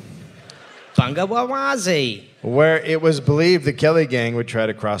Banganawana, Bangawawazi. where it was believed the Kelly gang would try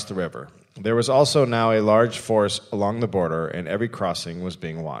to cross the river. There was also now a large force along the border, and every crossing was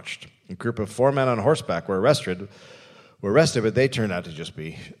being watched. A group of 4 men on horseback were arrested, but they turned out to just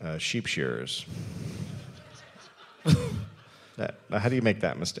be sheep shearers. How do you make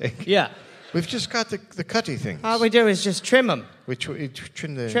that mistake? Yeah. We've just got the cutty things. All we do is just trim them. We trim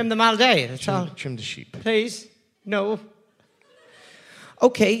Trim them all day. That's all. Trim the sheep. Please. No.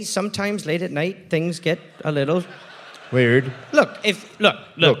 Okay, sometimes late at night things get a little... Weird. Look. If you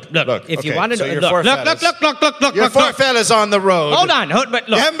Okay, want to so know... your Look. Your four fellas on the road. Hold on. But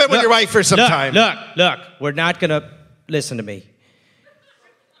look. You haven't been with your wife for some time. Look. We're not going to... Listen to me.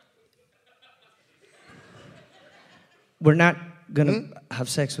 We're not going to have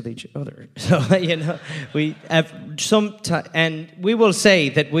sex with each other. So, we have some time, and we will say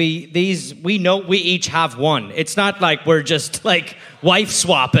that we know we each have one. It's not like we're just like wife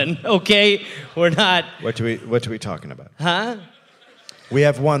swapping, okay? We're not. What are we talking about? Huh? We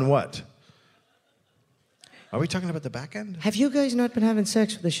have one what? Are we talking about the back end? Have you guys not been having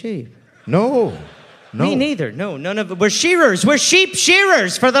sex with the sheep? No. Me neither. No, none of it. We're shearers. We're sheep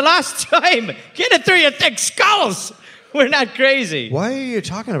shearers for the last time. Get it through your thick skulls. We're not crazy. Why are you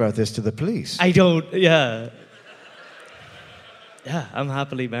talking about this to the police? I don't, yeah. Yeah, I'm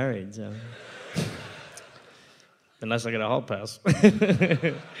happily married, so. Unless I get a hall pass.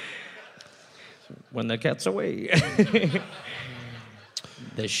 When the cat's away.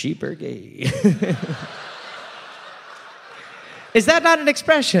 The sheep are gay. Is that not an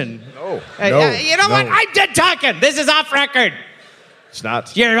expression? No. You know what? I'm dead talking. This is off record. It's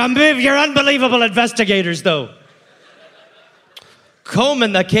not. You're unbelievable investigators, though.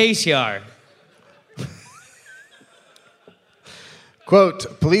 Combing the case you are.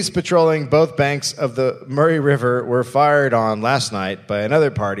 Quote, police patrolling both banks of the Murray River were fired on last night by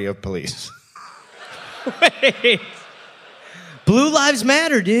another party of police. Wait. Blue Lives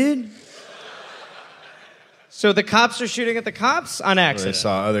Matter, dude. So the cops are shooting at the cops on accident. They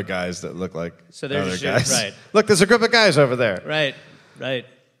saw other guys that look like they're other just guys. right. Look, there's a group of guys over there. Right.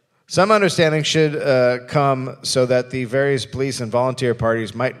 Some understanding should come so that the various police and volunteer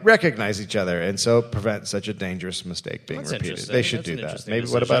parties might recognize each other and so prevent such a dangerous mistake being repeated. They should do that. Maybe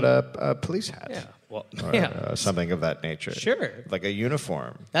what about a police hat? Yeah. Well, or something of that nature. Sure. Like a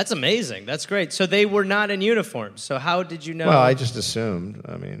uniform. That's amazing. That's great. So they were not in uniform. So how did you know? Well, I just assumed.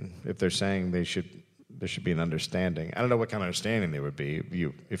 I mean, if they're saying there should be an understanding. I don't know what kind of understanding there would be.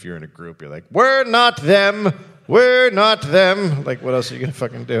 If you're in a group, you're like, we're not them. We're not them. Like, what else are you going to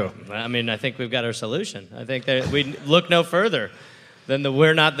fucking do? I mean, I think we've got our solution. I think that we look no further than the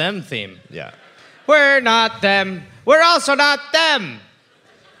we're not them theme. Yeah. We're not them. We're also not them.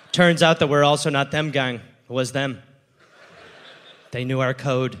 Turns out that we're also not them, gang. It was them. They knew our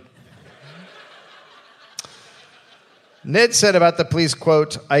code. Ned said about the police,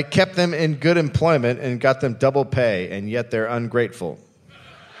 quote, I kept them in good employment and got them double pay, and yet they're ungrateful.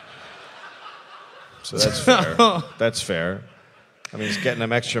 So that's fair. That's fair. I mean, he's getting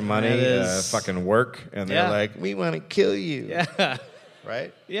them extra money, fucking work, and they're like, we want to kill you. Yeah.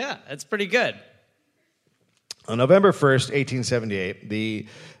 Right? Yeah, that's pretty good. On November 1st, 1878, the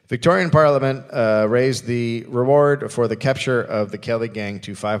Victorian Parliament raised the reward for the capture of the Kelly gang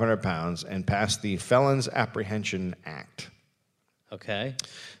to £500 and passed the Felons Apprehension Act. Okay.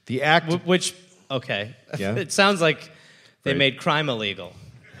 The act... Okay. Yeah? It sounds like they made crime illegal.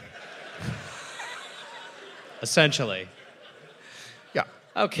 Essentially.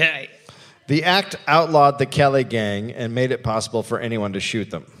 Okay. The act outlawed the Kelly gang and made it possible for anyone to shoot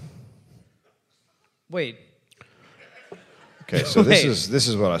them. Wait. Okay, so Wait. this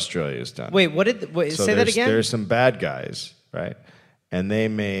is what Australia has done. Wait, So say that again? There's some bad guys, right? And they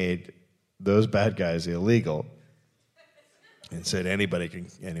made those bad guys illegal and said anybody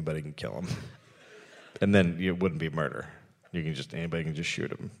can kill them. And then it wouldn't be murder. Anybody can just shoot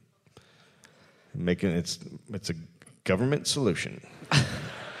them. It's a government solution.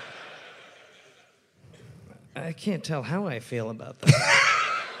 I can't tell how I feel about that.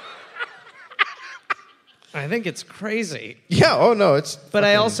 I think it's crazy. Yeah, oh no, it's... But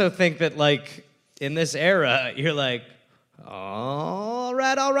I also think that, like, in this era, you're like, all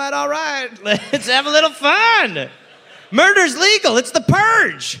right, let's have a little fun. Murder's legal. It's the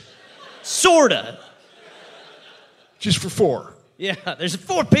purge. Sorta. Just for 4. Yeah, there's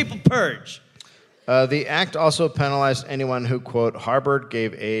 4 people purge. The act also penalized anyone who, quote, harbored,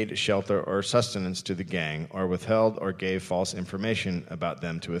 gave aid, shelter, or sustenance to the gang, or withheld or gave false information about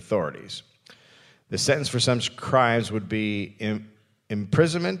them to authorities. The sentence for such crimes would be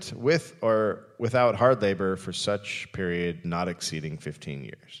imprisonment with or without hard labor for such period not exceeding 15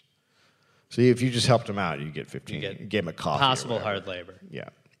 years. So if you just helped them out, you get 15. You gave them a coffee. Possible hard labor. Yeah.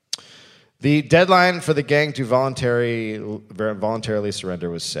 The deadline for the gang to voluntarily surrender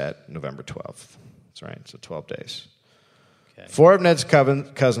was set November 12th. That's right, so 12 days. Okay. 4 of Ned's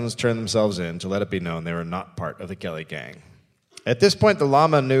cousins turned themselves in to let it be known they were not part of the Kelly gang. At this point, the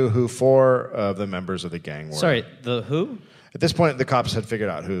llama knew who 4 of the members of the gang were. Sorry, the who? At this point, the cops had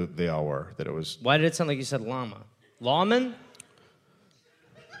figured out who they all were. That it was. Why did it sound like you said llama? Lawman?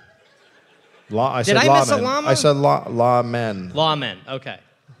 Did I miss a llama? I said lawmen. Lawmen, okay.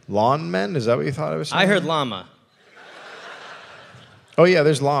 Lawnmen? Is that what you thought I was saying? I heard llama. Oh, yeah,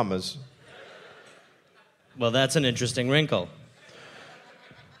 there's llamas. Well, that's an interesting wrinkle.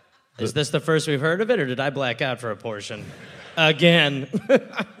 Is this the first we've heard of it, or did I black out for a portion? Again.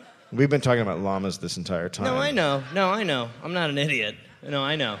 We've been talking about llamas this entire time. No, I know. I'm not an idiot. No,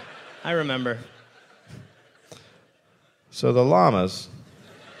 I know. I remember. So the llamas...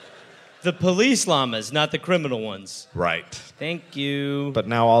 The police llamas, not the criminal ones. Right. Thank you. But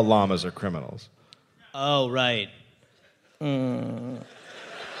now all llamas are criminals. Oh, right.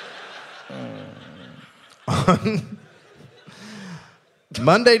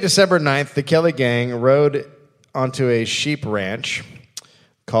 Monday, December 9th, the Kelly gang rode onto a sheep ranch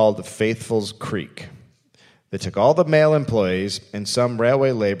called Faithful's Creek. They took all the male employees and some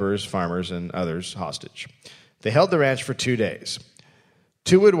railway laborers, farmers, and others hostage. They held the ranch for 2 days.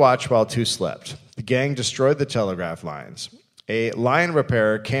 2 would watch while 2 slept. The gang destroyed the telegraph lines. A line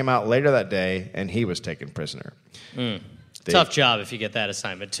repairer came out later that day, and he was taken prisoner. Tough job if you get that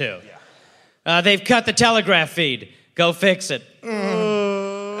assignment, too. Yeah. They've cut the telegraph feed. Go fix it.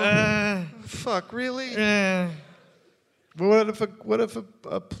 Fuck, really? What if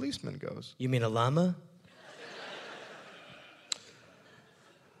a policeman goes? You mean a llama?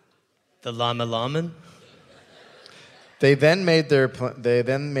 The llama-llaman? They then made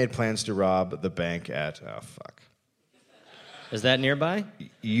plans to rob the bank at Is that nearby?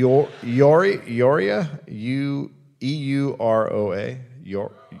 Yoria, Euroa,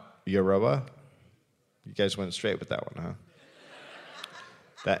 Yoruba. You guys went straight with that one,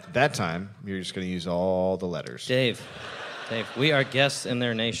 huh? That time you're just going to use all the letters. Dave, we are guests in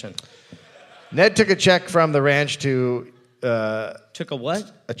their nation. Ned took a check from the ranch to. Took a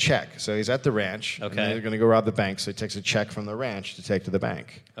what? A check. So he's at the ranch. Okay. And they're going to go rob the bank, so he takes a check from the ranch to take to the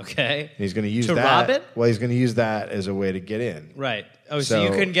bank. Okay. And he's going to use that. To that. rob it? Well, he's going to use that as a way to get in. Right. Oh, so you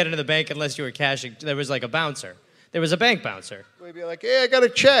couldn't get into the bank unless you were cashing. There was like a bouncer. There was a bank bouncer. We'd be like, hey, I got a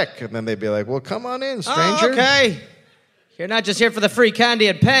check. And then they'd be like, well, come on in, stranger. Oh, okay. You're not just here for the free candy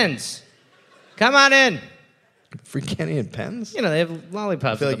and pens. Come on in. Free candy and pens? You know, they have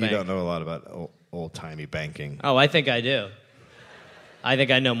lollipops I feel at like the you bank. don't know a lot about old-timey banking. Oh, I think I do. I think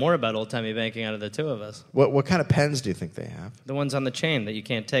I know more about old-timey banking out of the 2 of us. What kind of pens do you think they have? The ones on the chain that you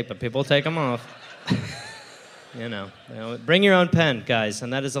can't take, but people take them off. you know, bring your own pen, guys,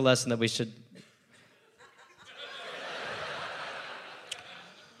 and that is a lesson that we should...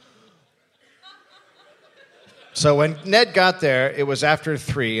 So when Ned got there, it was after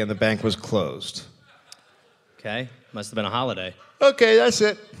 3 and the bank was closed. Okay, must have been a holiday. Okay, that's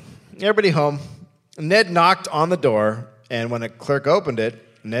it. Everybody home. Ned knocked on the door, and when a clerk opened it,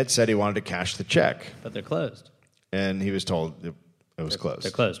 Ned said he wanted to cash the check. But they're closed. And he was told it was closed.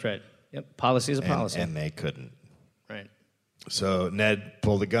 They're closed, right. Yep, policy is a policy. And they couldn't. Right. So Ned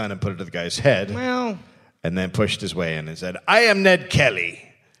pulled a gun and put it to the guy's head. Well... And then pushed his way in and said, I am Ned Kelly.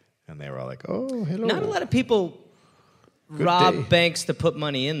 And they were all like, oh, hello. Not a lot of people rob day. banks to put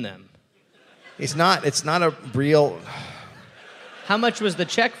money in them? It's not a real... How much was the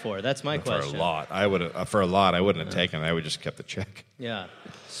check for? That's my question. For a lot. I wouldn't have taken it. I would just kept the check. Yeah,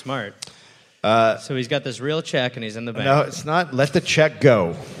 smart. So he's got this real check and he's in the bank. No, it's not. Let the check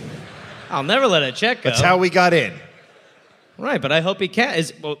go. I'll never let a check go. That's how we got in. Right, but I hope he can.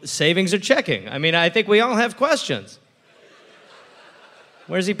 Savings or checking? I mean, I think we all have questions.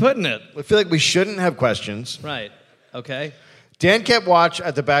 Where's he putting it? I feel like we shouldn't have questions. Right, okay. Dan kept watch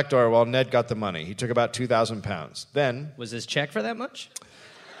at the back door while Ned got the money. He took about 2,000 pounds. Then... Was his check for that much?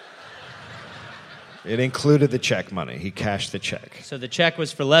 It included the check money. He cashed the check. So the check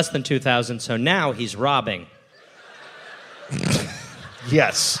was for less than 2,000, so now he's robbing.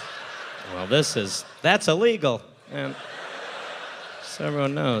 Yes. Well, that's illegal. And so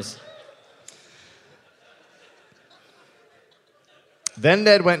everyone knows. Then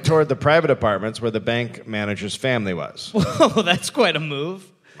Ned went toward the private apartments where the bank manager's family was. Whoa, that's quite a move.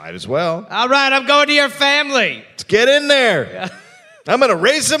 Might as well. All right, I'm going to your family. Let's get in there. Yeah. I'm going to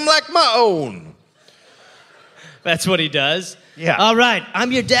raise them like my own. That's what he does? Yeah. All right,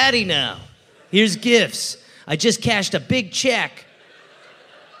 I'm your daddy now. Here's gifts. I just cashed a big check.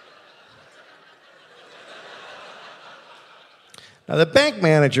 Now, the bank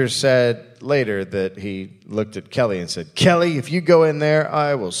manager said later that he looked at Kelly and said, Kelly, if you go in there,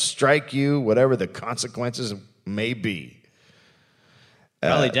 I will strike you, whatever the consequences may be.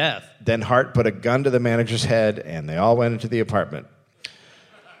 Probably death. Then Hart put a gun to the manager's head, and they all went into the apartment.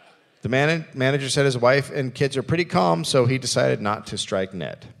 The manager said his wife and kids are pretty calm, so he decided not to strike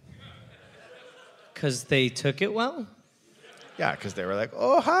Ned. Because they took it well? Yeah, because they were like,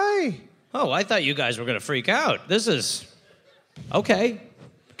 oh, hi. Oh, I thought you guys were going to freak out. This is... Okay.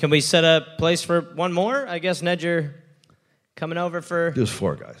 Can we set a place for one more? I guess, Ned, you're coming over for... There's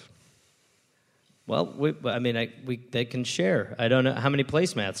 4 guys. Well, they can share. I don't know. How many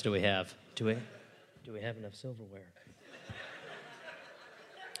placemats do we have? Do we have enough silverware?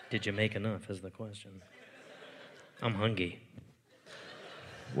 Did you make enough is the question. I'm hungry.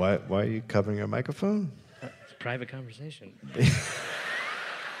 Why are you covering your microphone? It's a private conversation.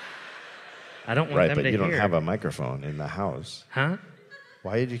 I don't want right, them but to you hear. don't have a microphone in the house. Huh?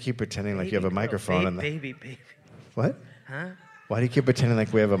 Why did you keep pretending like you have a microphone in the... Baby. What? Huh? Why do you keep pretending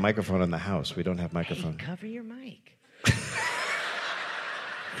like we have a microphone in the house? We don't have microphone. Hey, cover your mic. What the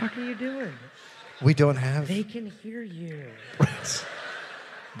fuck are you doing? We don't have... They can hear you.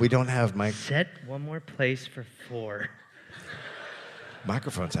 We don't have mic... Set one more place for 4.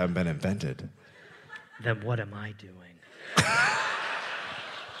 Microphones haven't been invented. Then what am I doing?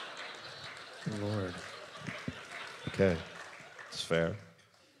 Lord. Okay. It's fair.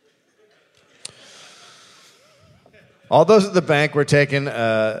 All those at the bank were taken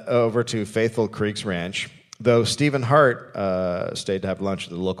over to Faithful Creek's ranch, though Stephen Hart stayed to have lunch at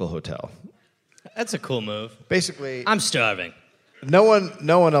the local hotel. That's a cool move. Basically, I'm starving. no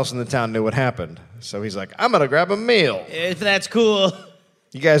one else in the town knew what happened, so he's like, I'm going to grab a meal. If that's cool.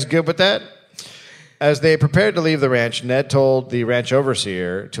 You guys good with that? As they prepared to leave the ranch, Ned told the ranch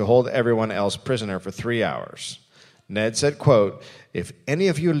overseer to hold everyone else prisoner for 3 hours. Ned said, quote, if any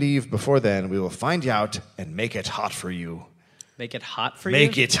of you leave before then, we will find you out and make it hot for you. Make it hot for you?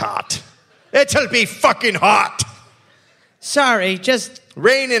 Make it hot. It'll be fucking hot. Sorry, just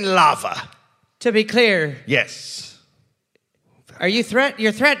Rain in lava. to be clear, Yes. are you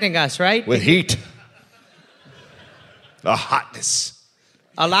you're threatening us, right? With heat. A hotness.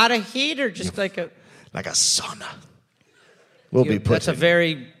 A lot of heat or just like a... Like a sauna. That's a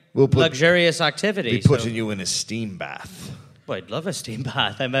very luxurious activity. Be putting you in a steam bath. Boy, I'd love a steam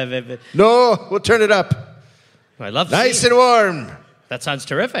bath. No, we'll turn it up. I love Nice steam. and warm. That sounds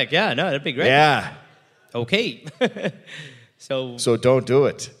terrific. Yeah, no, that'd be great. Yeah. Okay. So don't do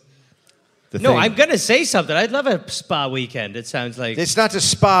it. I'm going to say something. I'd love a spa weekend. It sounds like... It's not a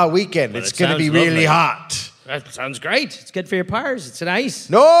spa weekend. But It's it going to be sounds really lovely. hot. That sounds great. It's good for your powers. It's nice.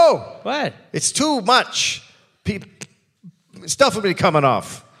 No. What? It's too much. Stuff will be coming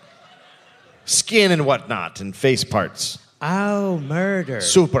off. Skin and whatnot and face parts. Oh, murder.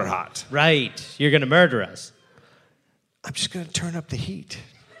 Super hot. Right. You're going to murder us. I'm just going to turn up the heat.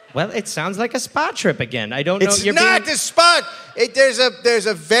 Well, it sounds like a spa trip again. I don't know. It's not a spot. There's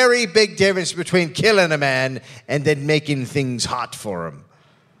a very big difference between killing a man and then making things hot for him.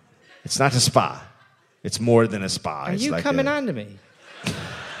 It's not a spa. It's more than a spa. Are you coming on to me?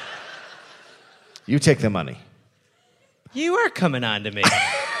 You take the money. You are coming on to me.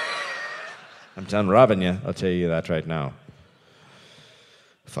 I'm done robbing you. I'll tell you that right now.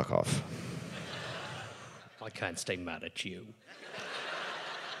 Fuck off. I can't stay mad at you.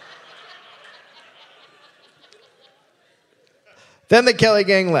 Then the Kelly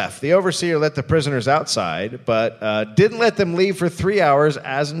gang left. The overseer let the prisoners outside, but didn't let them leave for 3 hours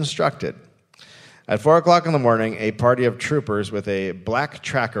as instructed. At 4 o'clock in the morning, a party of troopers with a black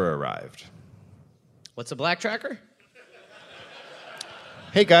tracker arrived. What's a black tracker?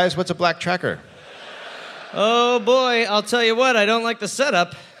 Hey guys, what's a black tracker? Oh boy, I'll tell you what, I don't like the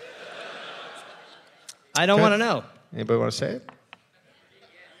setup. I don't want to know. Anybody want to say it?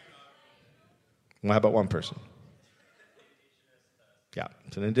 Well, how about one person? Yeah,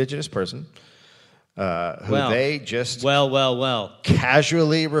 it's an indigenous person who they just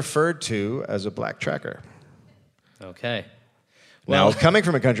casually referred to as a black tracker. Okay. Now, coming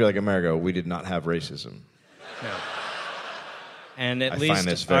from a country like America, we did not have racism. No. And at I least find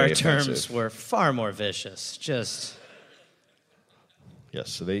this our very terms offensive. were far more vicious. Yes,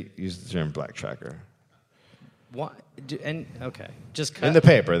 so they used the term black tracker. What? Okay. Just cut. In the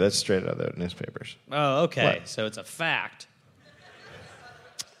paper, that's straight out of the newspapers. Oh, okay. What? So it's a fact.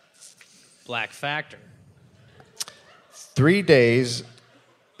 Black factor. 3 days,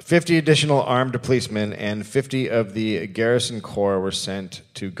 50 additional armed policemen and 50 of the garrison corps were sent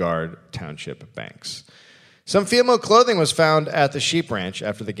to guard township banks. Some female clothing was found at the sheep ranch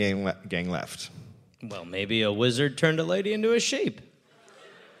after the gang left. Well, maybe a wizard turned a lady into a sheep.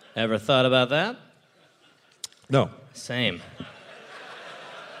 Ever thought about that? No. Same.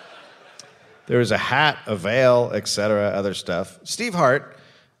 There was a hat, a veil, etc., other stuff. Steve Hart,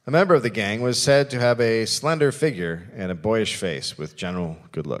 a member of the gang, was said to have a slender figure and a boyish face with general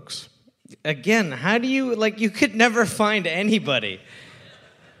good looks. Again, how do you, you could never find anybody.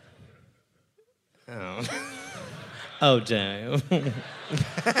 Oh. Oh, damn.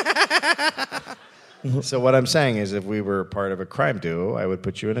 So what I'm saying is if we were part of a crime duo, I would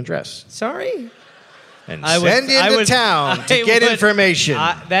put you in a dress. Sorry? And send you into town to get information.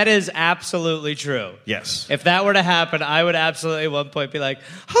 That is absolutely true. Yes. If that were to happen, I would absolutely at one point be like,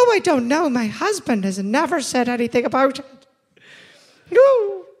 oh, I don't know. My husband has never said anything about it.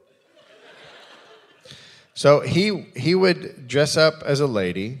 No. So he would dress up as a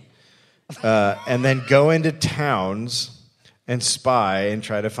lady and then go into towns and spy and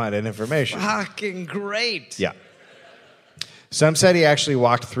try to find out information. Fucking great. Yeah. Some said he actually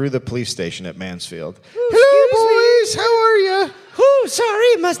walked through the police station at Mansfield. Oh, Hello, boys. How are you? Oh,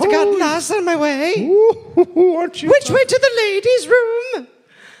 sorry. Must have gotten lost on my way. Ooh, aren't you? Which way to the ladies' room?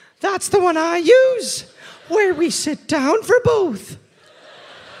 That's the one I use, where we sit down for both.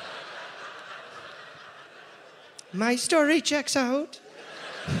 My story checks out.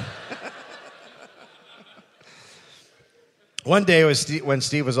 One day when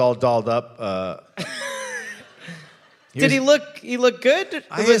Steve was all dolled up. Did he look good? It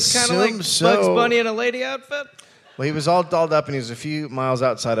I was kind of like assume so. Bugs Bunny in a lady outfit? Well, he was all dolled up, and he was a few miles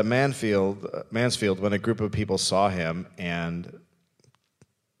outside of Mansfield when a group of people saw him and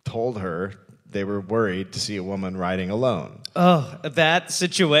told her they were worried to see a woman riding alone. Oh, that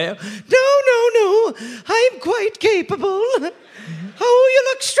situation. No. I'm quite capable. Oh, you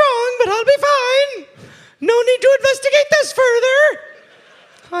look strong, but I'll be fine. No need to investigate this further.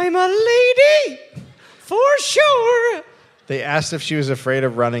 I'm a lady. For sure. They asked if she was afraid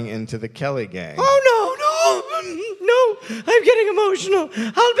of running into the Kelly gang. Oh, no, I'm getting emotional.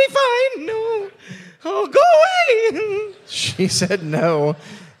 I'll be fine. No. Oh, go away. She said no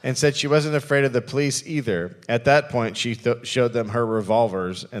and said she wasn't afraid of the police either. At that point, she showed them her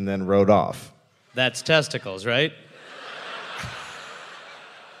revolvers and then rode off. That's testicles, right?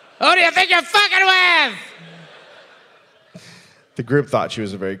 Who do you think you're fucking with? The group thought she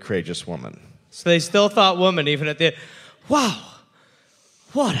was a very courageous woman. So they still thought woman even at the... Wow,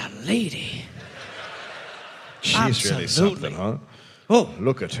 what a lady. She's really something, huh? Whoa.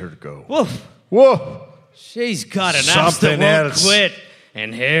 Look at her go. Whoa. Whoa. She's got an ass that Something won't else. quit.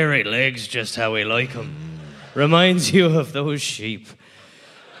 And hairy legs just how we like them. Reminds you of those sheep.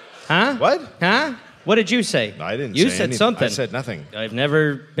 Huh? What? Huh? What did you say? I didn't You say said anything. something. I said nothing. I've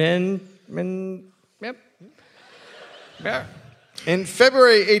never been in... Yep. Yeah. In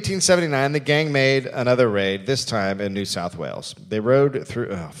February 1879, the gang made another raid, this time in New South Wales. They rode through...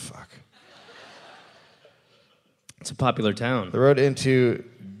 Oh, fuck. It's a popular town. They rode into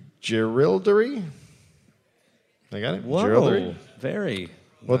Jerilderie. I got it? Whoa. Jerilderie? Very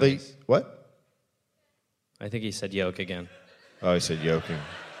Well, nice. What? I think he said yoke again. Oh, he said yoking.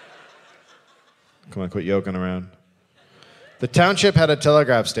 Come on, quit yoking around. The township had a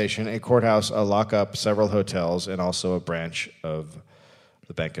telegraph station, a courthouse, a lockup, several hotels, and also a branch of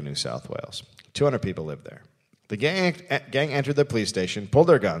the Bank of New South Wales. 200 people lived there. The gang entered the police station, pulled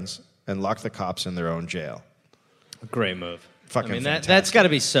their guns, and locked the cops in their own jail. Great move. Fucking I mean, that's fantastic. got to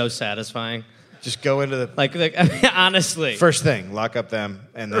be so satisfying. Just go into the Like honestly. first thing, lock up them,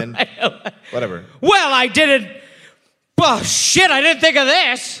 and then whatever. Well, I didn't. Oh, shit, I didn't think of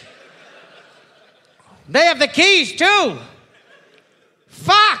this. They have the keys, too.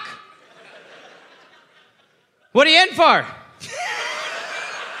 Fuck. What are you in for?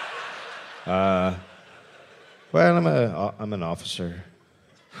 Well, I'm an officer.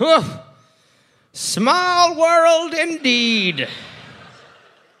 Whew. Small world indeed.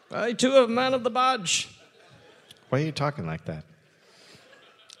 I, too, am man of the badge. Why are you talking like that?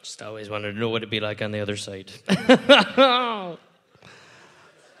 Just always wanted to know what it'd be like on the other side.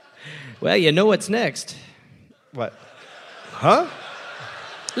 Well, you know what's next. What? Huh?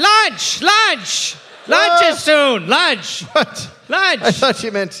 Lunch! Lunch! Lunch is soon! Lunch! What? Lunch! I thought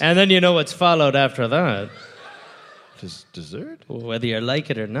you meant And then you know what's followed after that. dessert. Whether you like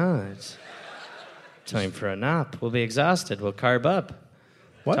it or not. Time for a nap. We'll be exhausted. We'll carb up.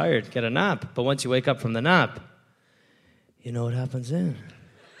 What? Tired. Get a nap. But once you wake up from the nap, you know what happens then?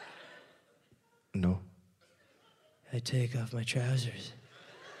 No. I take off my trousers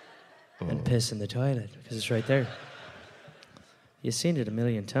and piss in the toilet because it's right there. You've seen it a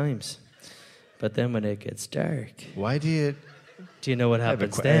million times. But then when it gets dark, Why do you? do you know what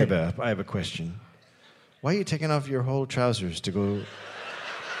happens then? I have a question. Why are you taking off your whole trousers to go?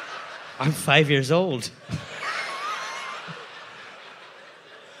 I'm 5 years old.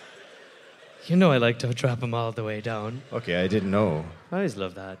 You know I like to drop them all the way down. Okay, I didn't know. I always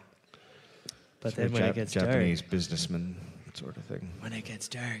love that. But then when it gets Japanese dark, businessman sort of thing. when it gets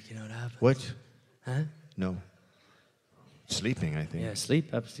dark, you know what happens? What? Huh? No. Sleeping, I think. Yeah,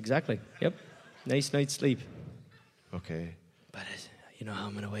 sleep. Exactly. Yep. Nice night's sleep. Okay. But you know how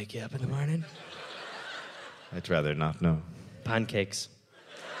I'm going to wake you up in the morning? I'd rather not know. Pancakes.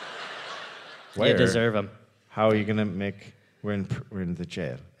 Where? You deserve them How are you gonna make? We're in the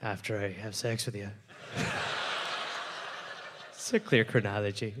jail. after I have sex with you. It's a clear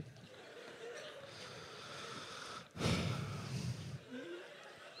chronology.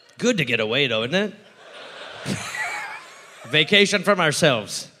 Good to get away, though, isn't it? Vacation from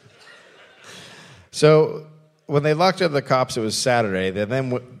ourselves. So when they locked up the cops, it was Saturday. They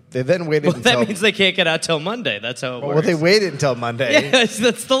then waited Well, until. that means they can't get out till Monday. That's how it works. Well, they waited until Monday. Yes,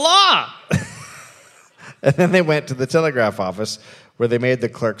 that's the law. And then they went to the telegraph office where they made the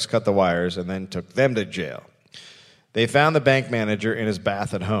clerks cut the wires and then took them to jail. They found the bank manager in his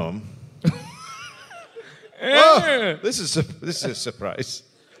bath at home. Oh, this is a surprise.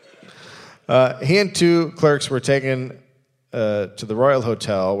 He and two clerks were taken to the Royal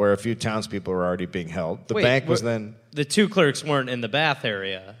Hotel where a few townspeople were already being held. The bank was then... The two clerks weren't in the bath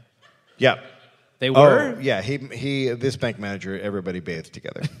area. Yeah. They were? Oh, yeah. This bank manager, everybody bathed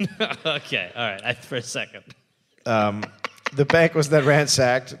together. Okay, all right. For a second. The bank was then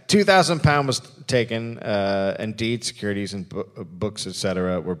ransacked. £2,000 was taken, and deeds, securities, and books,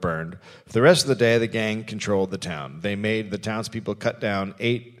 etc., were burned. For the rest of the day, the gang controlled the town. They made the townspeople cut down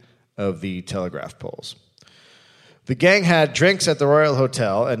 8 of the telegraph poles. The gang had drinks at the Royal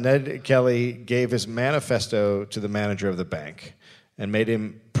Hotel, and Ned Kelly gave his manifesto to the manager of the bank and made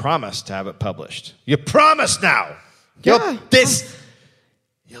him promise to have it published. You promise now! Yeah.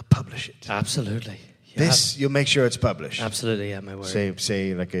 You'll publish it. Absolutely. You'll make sure it's published. Absolutely, yeah, my word.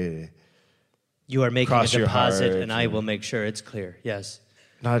 Say like a... You are making a Cross your deposit, heart and I will make sure it's clear. Yes,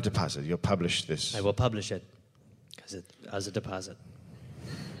 Not a deposit. You'll publish this. I will publish it as a deposit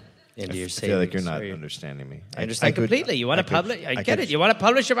into your I savings. feel like you're not or your- understanding me. I understand completely. You want to publish? I get it. You want to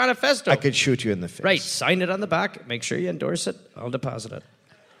publish your manifesto? I could shoot you in the face. Right. Sign it on the back. Make sure you endorse it. I'll deposit it.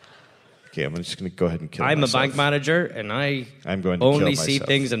 Okay, I'm just going to go ahead and kill I'm myself. a bank manager, and I'm going to only kill see myself.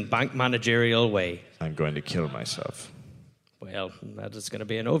 things in bank managerial way. I'm going to kill myself. Well, that is going to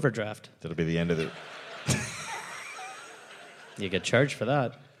be an overdraft. That'll be the end of it. You get charged for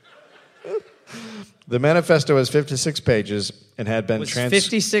that. The manifesto was 56 pages and had been It was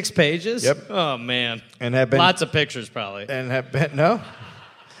 56 pages? Yep. Oh, man. And had been Lots of pictures, probably. and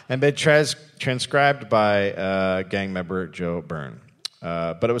been transcribed by gang member Joe Byrne.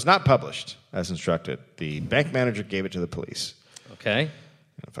 But it was not published as instructed. The bank manager gave it to the police. Okay.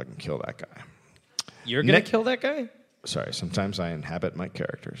 If I can kill that guy. You're going to kill that guy? Sorry, sometimes I inhabit my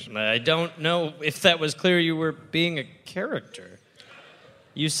characters. I don't know if that was clear you were being a character.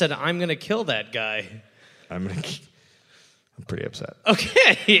 You said, I'm going to kill that guy. I'm pretty upset.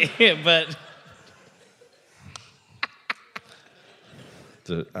 Okay, but...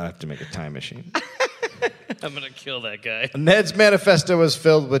 I have to make a time machine. I'm going to kill that guy. Ned's manifesto was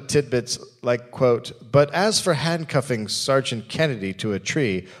filled with tidbits like, quote, but as for handcuffing Sergeant Kennedy to a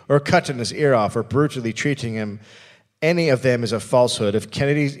tree or cutting his ear off or brutally treating him any of them is a falsehood. If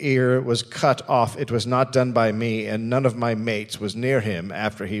Kennedy's ear was cut off, it was not done by me, and none of my mates was near him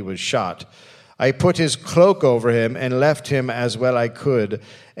after he was shot. I put his cloak over him and left him as well I could.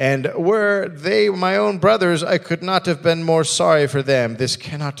 And were they my own brothers, I could not have been more sorry for them. This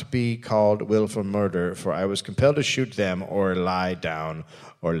cannot be called willful murder, for I was compelled to shoot them or lie down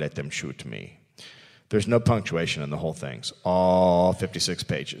or let them shoot me. There's no punctuation in the whole thing. It's all 56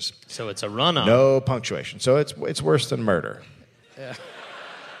 pages. So it's a run-on. No punctuation. So it's worse than murder. Yeah.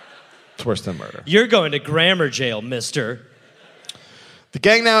 It's worse than murder. You're going to grammar jail, mister. The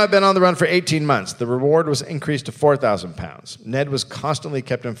gang now had been on the run for 18 months. The reward was increased to £4,000. Ned was constantly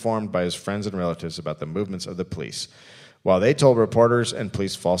kept informed by his friends and relatives about the movements of the police, while they told reporters and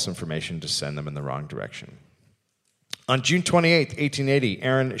police false information to send them in the wrong direction. On June 28, 1880,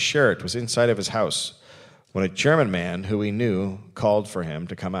 Aaron Sherritt was inside of his house when a German man who he knew called for him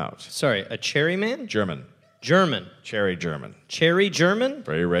to come out. Sorry, a cherry man? German. German. Cherry German. Cherry German?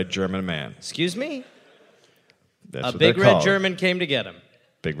 Very red German man. Excuse me? That's a what big they're red called. German came to get him.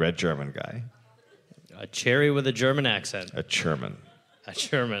 Big red German guy. A cherry with a German accent. A German. A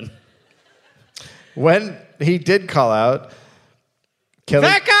German. When he did call out, Kelly...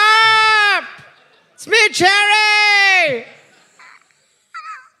 Back up! It's me, Cherry!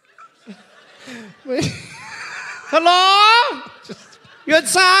 Hello? You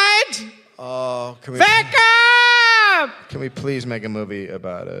inside? Oh, can we... Back up! Can we please make a movie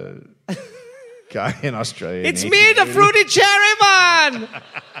about a guy in Australia? It's me, the fruity cherry one!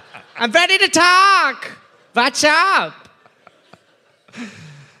 I'm ready to talk! Watch up!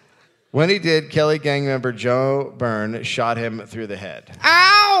 When he did, Kelly gang member Joe Byrne shot him through the head.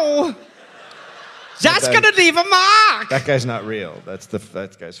 Ow! That's gonna leave a mark! That guy's not real.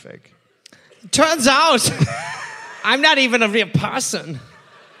 That guy's fake. Turns out, I'm not even a real person.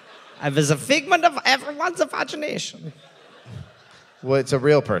 I was a figment of everyone's imagination. Well, it's a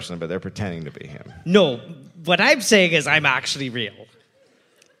real person, but they're pretending to be him. No, what I'm saying is I'm actually real.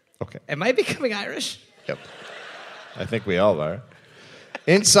 Okay. Am I becoming Irish? Yep. I think we all are.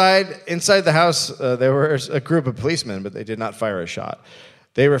 Inside the house, there was a group of policemen, but they did not fire a shot.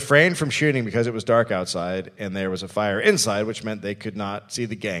 They refrained from shooting because it was dark outside, and there was a fire inside, which meant they could not see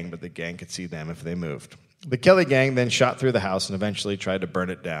the gang, but the gang could see them if they moved. The Kelly gang then shot through the house and eventually tried to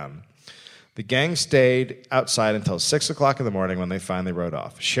burn it down. The gang stayed outside until 6 o'clock in the morning when they finally rode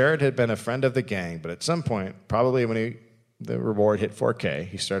off. Sherritt had been a friend of the gang, but at some point, probably when the reward hit 4K,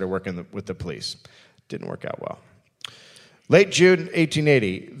 he started working with the police. Didn't work out well. Late June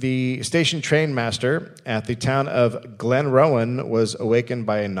 1880, the station train master at the town of Glenrowan was awakened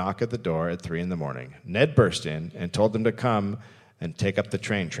by a knock at the door at 3 in the morning. Ned burst in and told them to come and take up the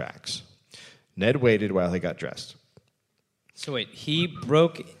train tracks. Ned waited while he got dressed. So wait, he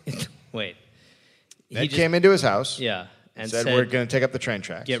broke... Wait. Ned came into his house. Yeah. And said, we're going to take up the train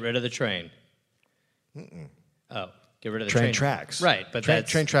tracks. Get rid of the train. Oh, get rid of the train tracks. Right, but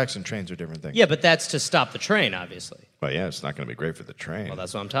train tracks and trains are different things. Yeah, but that's to stop the train, obviously. Well, yeah, it's not going to be great for the train. Well,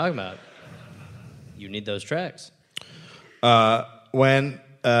 that's what I'm talking about. You need those tracks. When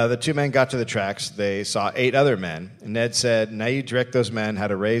the two men got to the tracks, they saw 8 other men. And Ned said, now you direct those men how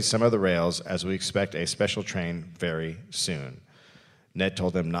to raise some of the rails, as we expect a special train very soon. Ned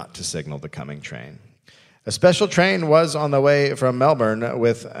told them not to signal the coming train. A special train was on the way from Melbourne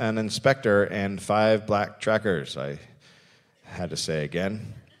with an inspector and 5 black trackers, I had to say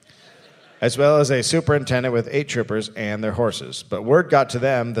again, as well as a superintendent with 8 troopers and their horses. But word got to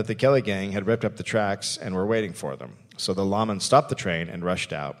them that the Kelly gang had ripped up the tracks and were waiting for them. So the lawmen stopped the train and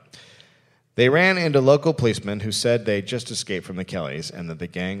rushed out. They ran into local policemen who said they'd just escaped from the Kellys and that the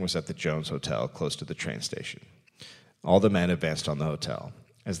gang was at the Jones Hotel close to the train station. All the men advanced on the hotel.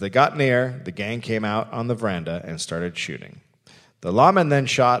 As they got near, the gang came out on the veranda and started shooting. The lawmen then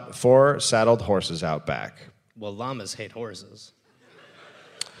shot 4 saddled horses out back. Well, llamas hate horses.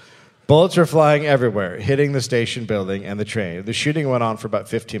 Bullets were flying everywhere, hitting the station building and the train. The shooting went on for about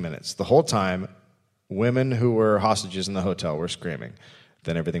 15 minutes. The whole time, women who were hostages in the hotel were screaming.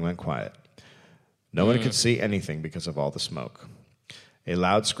 Then everything went quiet. No one could see anything because of all the smoke. A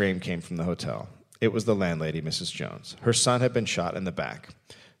loud scream came from the hotel. It was the landlady, Mrs. Jones. Her son had been shot in the back.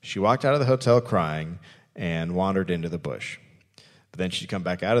 She walked out of the hotel crying and wandered into the bush. But then she'd come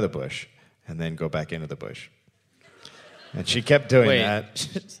back out of the bush and then go back into the bush. And she kept doing that.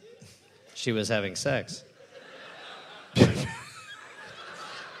 She was having sex.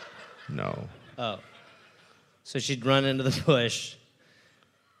 No. Oh. So she'd run into the bush.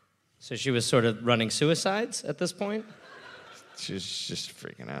 So she was sort of running suicides at this point? She was just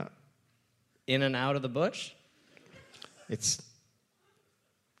freaking out. In and out of the bush? It's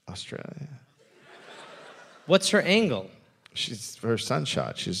Australia. What's her angle? She's her sun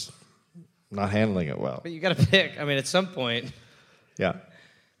shot. She's not handling it well. But you got to pick. I mean, at some point, Yeah.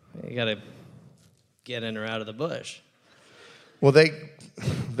 you got to get in or out of the bush. Well,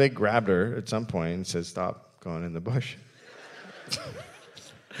 they grabbed her at some point and said, "Stop going in the bush."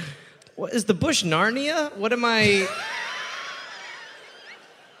 What is the bush, Narnia? What am I?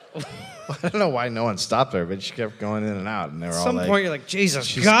 I don't know why no one stopped her, but she kept going in and out, and they were At all some like, point, you're like,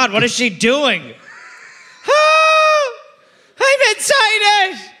 Jesus God, what is she doing? I'm inside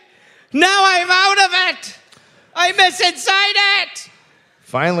it. Now I'm out of it. I miss inside it.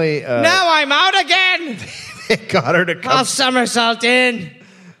 Finally, Now I'm out again. they got her to come. I'll somersault in.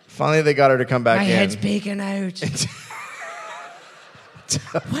 Finally, they got her to come back My in. head's peeking out.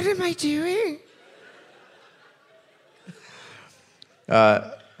 What am I doing?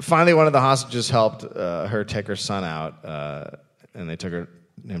 Finally, one of the hostages helped her take her son out, and they took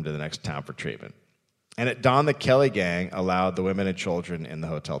him to the next town for treatment. And at dawn, the Kelly gang allowed the women and children in the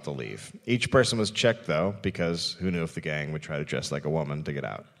hotel to leave. Each person was checked, though, because who knew if the gang would try to dress like a woman to get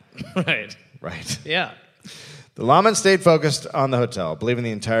out. Right. Right. Yeah. The lawmen stayed focused on the hotel, believing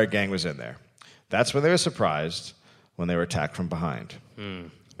the entire gang was in there. That's when they were surprised when they were attacked from behind.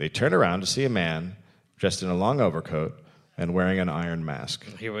 They turned around to see a man dressed in a long overcoat and wearing an iron mask.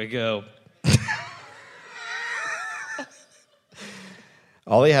 Here we go.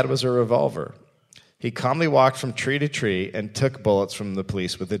 All he had was a revolver. He calmly walked from tree to tree and took bullets from the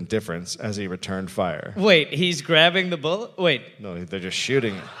police with indifference as he returned fire. Wait, he's grabbing the bullet? Wait, No, they're just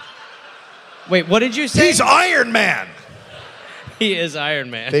shooting. what did you say? He's Iron Man! He is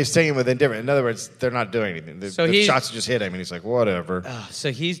Iron Man. They sting him with indifference. In other words, they're not doing anything. The shots just hit him, and he's like, whatever. So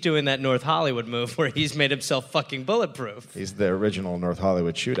he's doing that North Hollywood move where he's made himself fucking bulletproof. He's the original North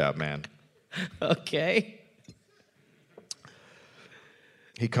Hollywood shootout man. Okay.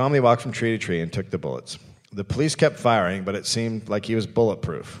 He calmly walked from tree to tree and took the bullets. The police kept firing, but it seemed like he was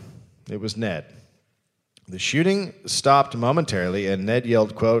bulletproof. It was Ned. The shooting stopped momentarily, and Ned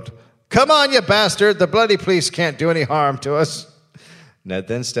yelled, quote, "Come on, you bastard! The bloody police can't do any harm to us." Ned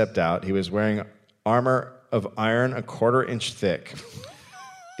then stepped out. He was wearing armor of iron a quarter-inch thick.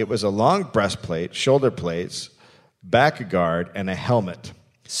 It was a long breastplate, shoulder plates, back guard, and a helmet.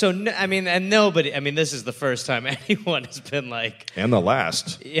 So, this is the first time anyone has been like... And the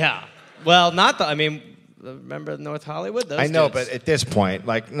last. Yeah. Well, remember North Hollywood? Those I know, dudes. but at this point,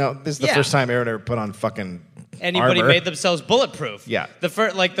 this is the first time anyone ever put on fucking anybody armor. made themselves bulletproof. Yeah.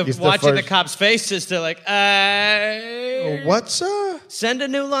 Watching the cops' faces, they're like, What's send a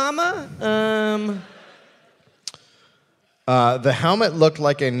new llama? The helmet looked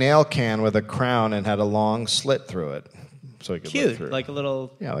like a nail can with a crown and had a long slit through it. So he could look Cute, through. like a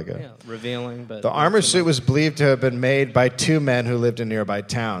little, The revealing. But armor suit was believed to have been made by two men who lived in nearby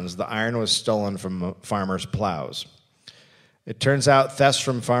towns. The iron was stolen from farmers' plows. It turns out thefts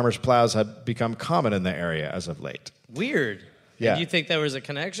from farmers' plows had become common in the area as of late. Weird. Yeah. Did you think there was a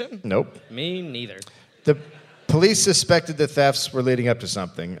connection? Nope. Me neither. The police suspected the thefts were leading up to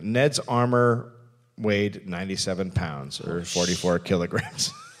something. Ned's armor weighed 97 pounds, or 44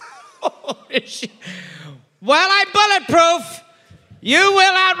 kilograms. Well, I'm bulletproof. You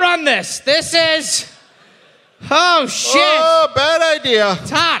will outrun this. This is... Oh, shit. Oh, bad idea.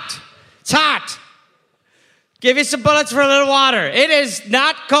 It's hot. Give you some bullets for a little water. It is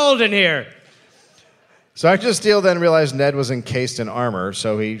not cold in here. Sergeant Steele then realized Ned was encased in armor,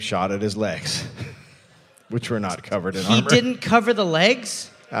 so he shot at his legs, which were not covered in armor. He didn't cover the legs?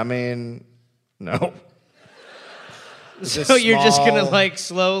 I mean, no. So you're just going to,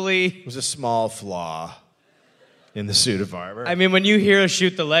 slowly... It was a small flaw in the suit of armor. I mean, when you hear us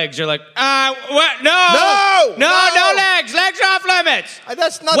shoot the legs, you're like, what? No! No! No legs! Legs are off limits!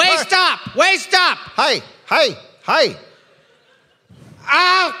 That's not... Waist up! Waist up! Hi!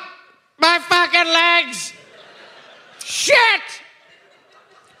 Ow! My fucking legs! Shit!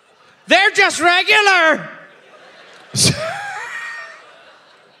 They're just regular!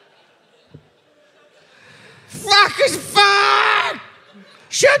 Fucking fuck!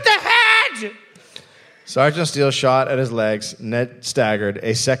 Shoot the head! Sergeant Steele shot at his legs. Ned staggered.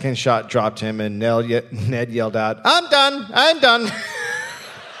 A second shot dropped him, and Ned yelled out, I'm done.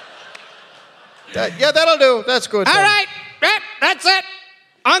 That'll do. That's good. All right, that's it.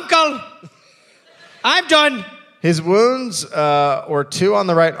 Uncle, I'm done. His wounds were 2 on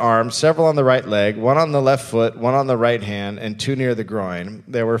the right arm, several on the right leg, 1 on the left foot, 1 on the right hand, and 2 near the groin.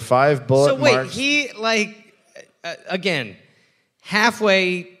 There were 5 bullet marks. So wait, he, again,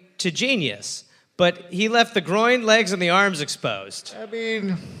 halfway to genius, but he left the groin, legs, and the arms exposed. I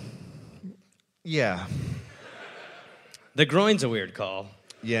mean, yeah. The groin's a weird call.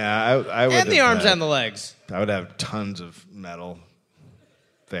 Yeah, I would. And the have arms had- and the legs. I would have tons of metal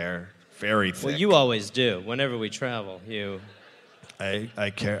there, very thick. Well, you always do. Whenever we travel, you. I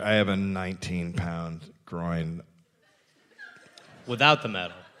have a 19-pound groin. Without the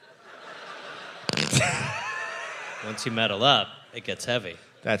metal. Once you metal up, it gets heavy.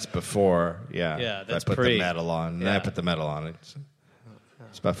 That's before, yeah. Yeah, that's I put pre. the metal on. Then I Yeah. put the metal on. It's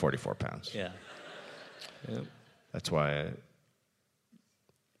about 44 pounds. Yeah. Yep. That's why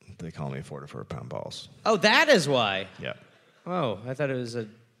they call me 44-pound balls. Oh, that is why. Yeah. Oh, I thought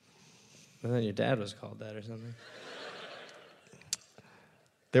your dad was called that or something.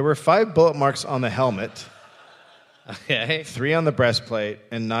 There were 5 bullet marks on the helmet, Okay. 3 on the breastplate,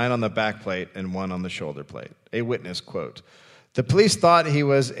 and 9 on the backplate, and 1 on the shoulder plate. A witness, quote, "The police thought he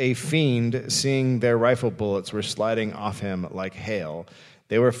was a fiend, seeing their rifle bullets were sliding off him like hail.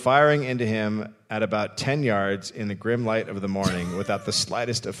 They were firing into him at about 10 yards in the grim light of the morning without the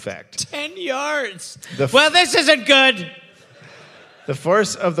slightest effect. 10 yards. The Well, this isn't good. The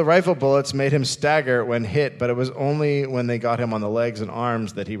force of the rifle bullets made him stagger when hit, but it was only when they got him on the legs and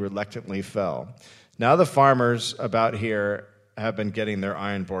arms that he reluctantly fell. Now the farmers about here have been getting their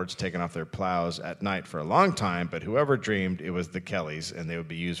iron boards taken off their plows at night for a long time, but whoever dreamed it was the Kellys and they would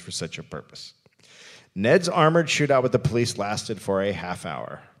be used for such a purpose. Ned's armored shootout with the police lasted for a half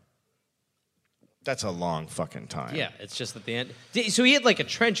hour." That's a long fucking time. Yeah, it's just at the end. So he had like a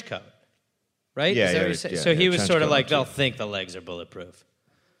trench coat, right? Yeah, Is that yeah, what you said? yeah, So yeah, he was trench sort of coat like, on, they'll too. think the legs are bulletproof.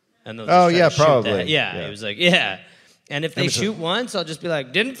 And they'll Oh, just try yeah, to shoot probably. that. Yeah, Yeah. he was like, yeah. And if they shoot once, I'll just be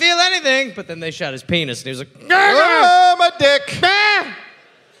like, didn't feel anything. But then they shot his penis, and he was like, Oh, my dick!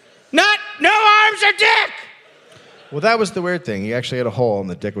 no arms or dick! Well, that was the weird thing. He actually had a hole and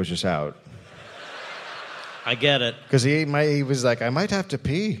the dick was just out. I get it. Because he was like, I might have to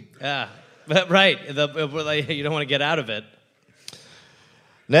pee. Yeah, but right. You don't want to get out of it.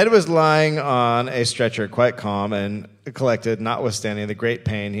 Ned was lying on a stretcher, quite calm and collected, notwithstanding the great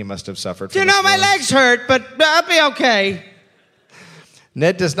pain he must have suffered. You from know, the my snow. legs hurt, but I'll be okay.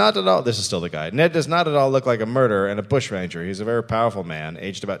 Ned does not at all, this is still the guy, Ned does not at all look like a murderer and a bushranger. He's a very powerful man,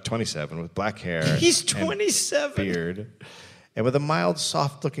 aged about 27, with black hair. He's and 27. beard, and with a mild,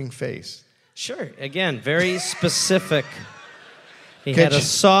 soft-looking face. Sure. Again, very specific. He Could had a you-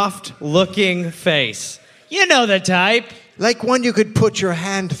 soft-looking face. You know the type. Like one you could put your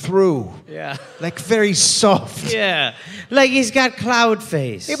hand through. Yeah. Like very soft. Yeah. Like he's got cloud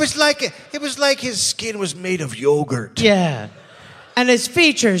face. It was like his skin was made of yogurt. Yeah. And his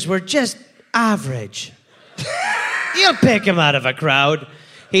features were just average. You'll pick him out of a crowd.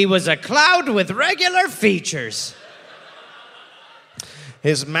 He was a cloud with regular features.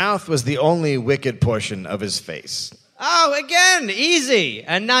 His mouth was the only wicked portion of his face. Oh, again, easy.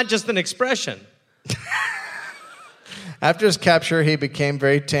 And not just an expression. After his capture, he became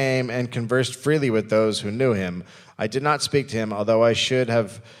very tame and conversed freely with those who knew him. I did not speak to him, although I should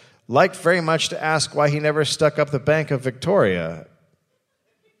have liked very much to ask why he never stuck up the Bank of Victoria.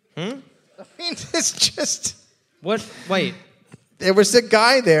 I mean, it's just... What? Wait. There was a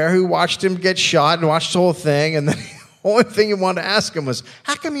guy there who watched him get shot and watched the whole thing, and the only thing he wanted to ask him was,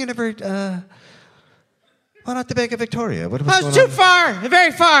 how come you never... why not the Bank of Victoria? What was I going was too on? far,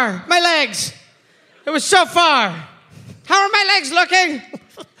 very far. My legs. It was so far. How are my legs looking?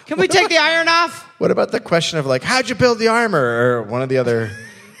 Can we take the iron off? What about the question of, like, how'd you build the armor? Or one of the other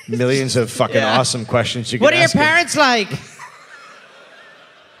millions of fucking Yeah. awesome questions you could What are your ask him. parents like?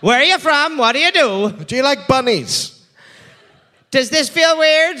 Where are you from? What do you do? Do you like bunnies? Does this feel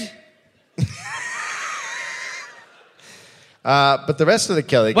weird? But the rest of the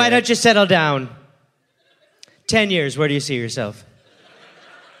Kelly Why gang- don't you settle down? 10 years, where do you see yourself?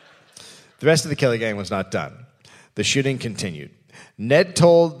 The rest of the Kelly gang was not done. The shooting continued. Ned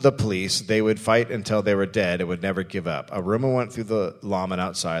told the police they would fight until they were dead and would never give up. A rumor went through the lawman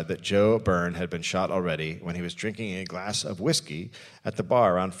outside that Joe Byrne had been shot already when he was drinking a glass of whiskey at the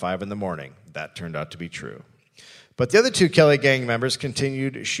bar around 5 in the morning. That turned out to be true. But the other 2 Kelly gang members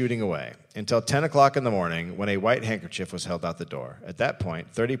continued shooting away until 10 o'clock in the morning when a white handkerchief was held out the door. At that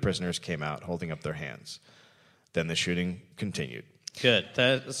point, 30 prisoners came out holding up their hands. Then the shooting continued. Good.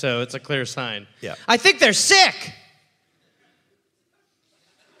 So it's a clear sign. Yeah. I think they're sick.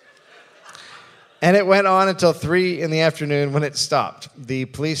 And it went on until 3 in the afternoon when it stopped. The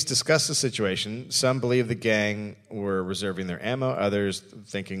police discussed the situation. Some believed the gang were reserving their ammo, others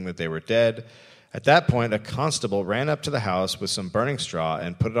thinking that they were dead. At that point, a constable ran up to the house with some burning straw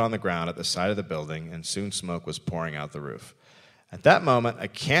and put it on the ground at the side of the building, and soon smoke was pouring out the roof. At that moment, a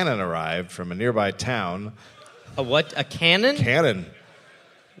cannon arrived from a nearby town. A what? A cannon? Cannon.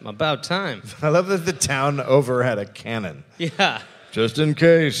 About time. I love that the town over had a cannon. Yeah. Just in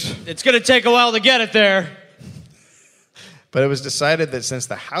case. It's going to take a while to get it there. But it was decided that since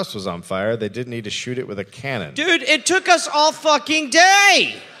the house was on fire, they didn't need to shoot it with a cannon. Dude, it took us all fucking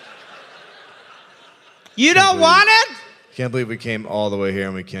day. You don't want it? Can't believe we came all the way here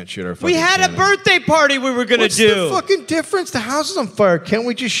and we can't shoot our fucking We had cannon. a birthday party we were going to do. What's the fucking difference? The house is on fire. Can't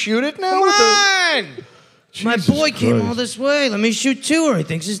we just shoot it now? Come on. My Jesus boy came Christ. all this way. Let me shoot too, or he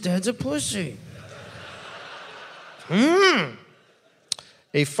thinks his dad's a pussy.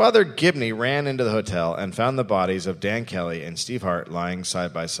 A Father Gibney ran into the hotel and found the bodies of Dan Kelly and Steve Hart lying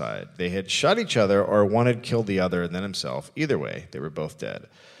side by side. They had shot each other, or one had killed the other and then himself. Either way, they were both dead.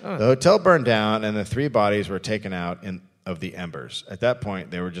 The hotel burned down, and the 3 bodies were taken out of the embers. At that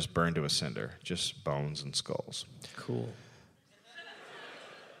point, they were just burned to a cinder, just bones and skulls. Cool.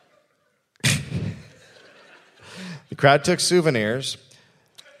 The crowd took souvenirs.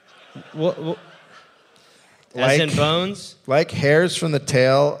 What? As in bones? Like hairs from the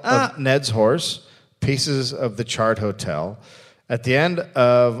tail of Ned's horse, pieces of the charred hotel. At the end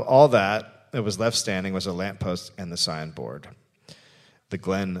of all that was left standing was a lamppost and the signboard. The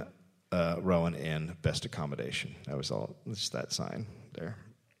Glen Rowan Inn, best accommodation. That was all, just that sign there.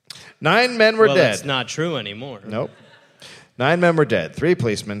 9 men were dead. Well, that's not true anymore. Nope. 9 men were dead. 3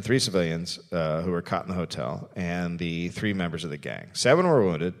 policemen, 3 civilians who were caught in the hotel, and the 3 members of the gang. 7 were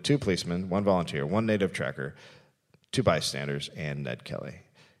wounded, 2 policemen, 1 volunteer, 1 native tracker, 2 bystanders, and Ned Kelly.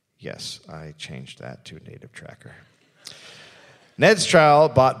 Yes, I changed that to native tracker. Ned's trial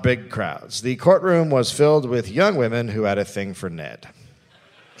brought big crowds. The courtroom was filled with young women who had a thing for Ned.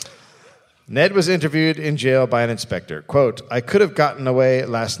 Ned was interviewed in jail by an inspector. Quote, I could have gotten away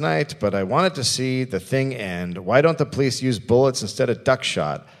last night, but I wanted to see the thing end. Why don't the police use bullets instead of duck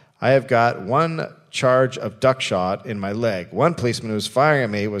shot? I have got 1 charge of duck shot in my leg. 1 policeman who was firing at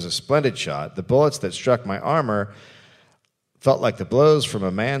me was a splendid shot. The bullets that struck my armor felt like the blows from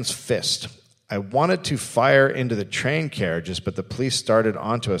a man's fist. I wanted to fire into the train carriages, but the police started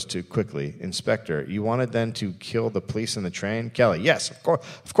onto us too quickly. Inspector, you wanted then to kill the police in the train? Kelly, yes,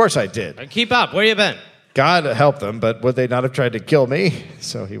 of course I did. Keep up. Where you been? God helped them, but would they not have tried to kill me?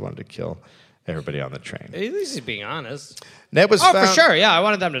 So he wanted to kill everybody on the train. At least he's being honest. Ned was for sure. Yeah, I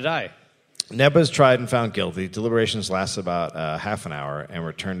wanted them to die. Ned was tried and found guilty. Deliberations lasted about half an hour and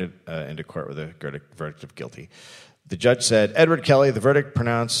returned into court with a verdict of guilty. The judge said, Edward Kelly, the verdict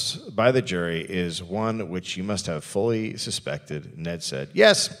pronounced by the jury is one which you must have fully suspected. Ned said,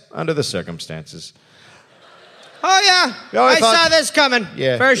 yes, under the circumstances. Oh, yeah. I saw this coming.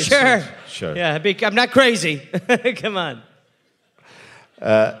 Yeah. For sure. Sure. Yeah, I'm not crazy. Come on.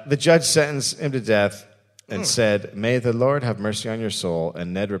 The judge sentenced him to death and said, may the Lord have mercy on your soul.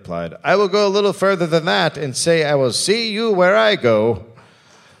 And Ned replied, I will go a little further than that and say, I will see you where I go.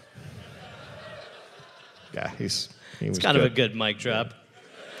 Yeah, he was kind of a good mic drop.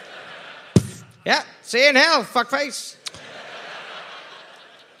 Yeah, see you in hell, fuckface.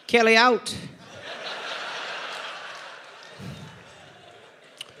 Kelly out.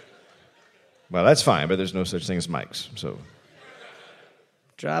 Well, that's fine, but there's no such thing as mics, so.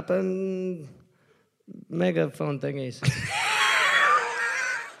 Dropping megaphone thingies.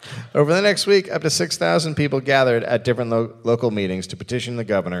 Over the next week, up to 6,000 people gathered at different local meetings to petition the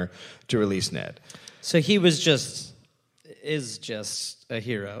governor to release Ned. So he is just a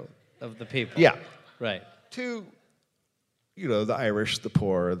hero of the people. Yeah. Right. To, the Irish, the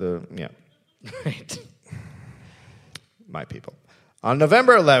poor, Right. My people. On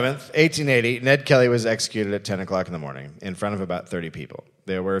November 11th, 1880, Ned Kelly was executed at 10 o'clock in the morning in front of about 30 people.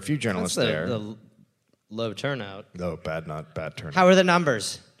 There were a few journalists there. The low turnout. No, bad turnout. How are the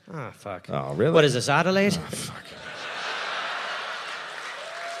numbers? Oh, fuck. Oh, really? What is this, Adelaide? Oh, fuck.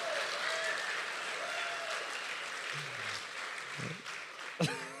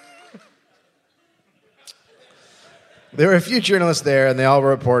 There were a few journalists there, and they all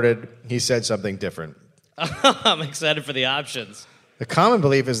reported he said something different. I'm excited for the options. The common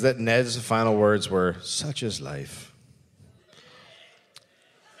belief is that Ned's final words were, such is life.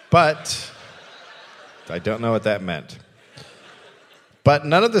 But I don't know what that meant. But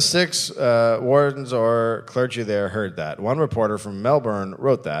none of the 6 wardens or clergy there heard that. One reporter from Melbourne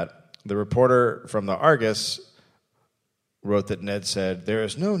wrote that. The reporter from the Argus wrote that Ned said,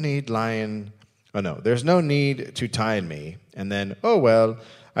 there's no need to tie me. And then, oh, well,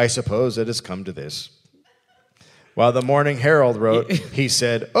 I suppose it has come to this. While the Morning Herald wrote, he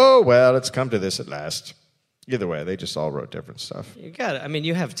said, oh, well, it's come to this at last. Either way, they just all wrote different stuff. You got it. I mean,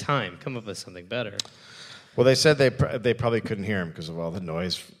 you have time. Come up with something better. Well, they said they probably couldn't hear him because of all the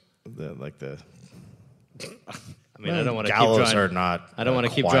noise, I mean, I don't want to keep gallows drawing. Are not. I don't want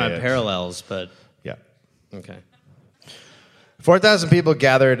to keep quiet. drawing parallels, but Yeah. okay. 4,000 people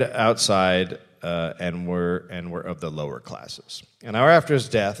gathered outside and were of the lower classes. An hour after his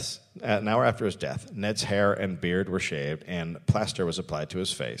death, Ned's hair and beard were shaved, and plaster was applied to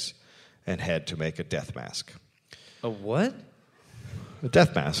his face and head to make a death mask. A what? A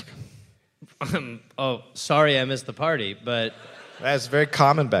death mask. Oh, sorry, I missed the party, but That's very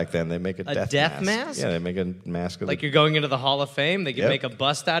common back then. They make a death death mask. mask? Yeah, they make a mask of like you're going into the Hall of Fame. They could Yep. make a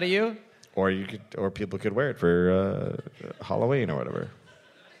bust out of you. or people could wear it for Halloween or whatever.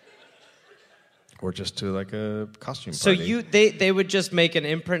 Or just to like a costume So party. they would just make an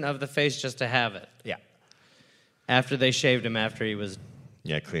imprint of the face just to have it. Yeah. After they shaved him, after he was.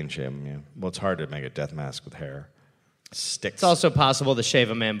 Yeah, clean shave him, yeah. Well, it's hard to make a death mask with hair. Sticks. It's also possible to shave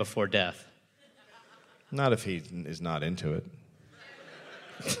a man before death. Not if he is not into it.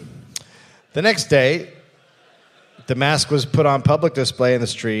 The next day, the mask was put on public display in the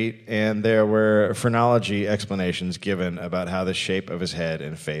street, and there were phrenology explanations given about how the shape of his head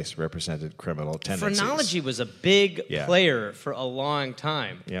and face represented criminal tendencies. Phrenology was a big Yeah. player for a long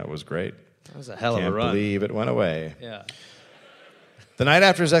time. Yeah, it was great. That was a hell of Can't a run. believe it went away. Yeah. The night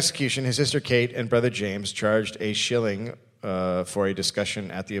after his execution, his sister Kate and brother James charged a shilling for a discussion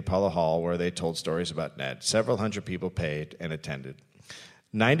at the Apollo Hall where they told stories about Ned. Several hundred people paid and attended.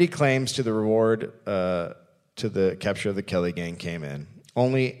 90 claims to the reward to the capture of the Kelly gang came in.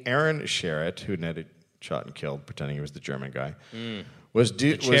 Only Aaron Sherritt, who Ned had shot and killed, pretending he was the German guy, was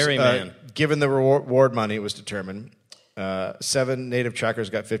man. given the reward money. It was determined. 7 native trackers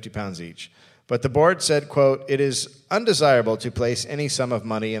got 50 pounds each. But the board said, quote, "It is undesirable to place any sum of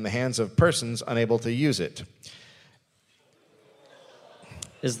money in the hands of persons unable to use it."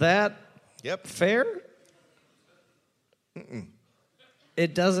 Is that Yep. fair? Mm-mm.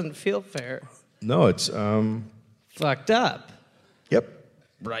 It doesn't feel fair. No, it's Fucked up. yep.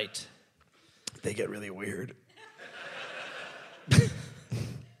 Right. They get really weird.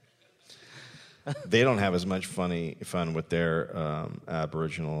 They don't have as much fun with their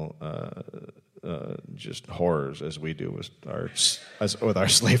Aboriginal just horrors as we do with our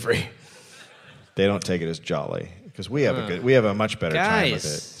slavery. They don't take it as jolly because we have a much better time with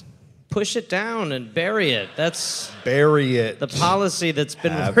it. Push it down and bury it. That's Bury it. the policy that's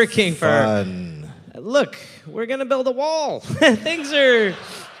been Have working fun. Look, we're going to build a wall. We're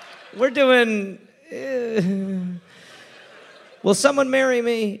doing. Will someone marry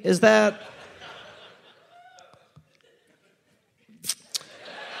me? Is that.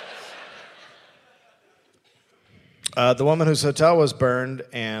 The woman whose hotel was burned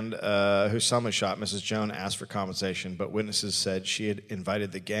and whose son was shot, Mrs. Joan, asked for compensation, but witnesses said she had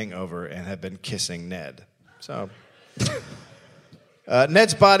invited the gang over and had been kissing Ned. So,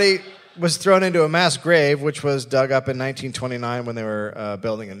 Ned's body was thrown into a mass grave, which was dug up in 1929 when they were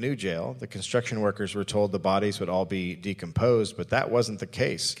building a new jail. The construction workers were told the bodies would all be decomposed, but that wasn't the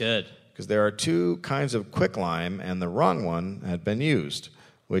case. Good. Because there are 2 kinds of quicklime, and the wrong one had been used,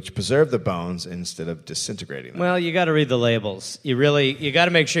 which preserved the bones instead of disintegrating them. Well, you got to read the labels. You got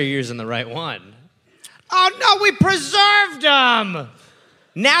to make sure you're using the right one. Oh, no, we preserved them.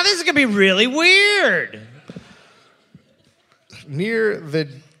 Now this is going to be really weird. Near the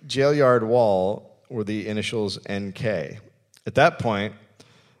jail yard wall were the initials NK. At that point,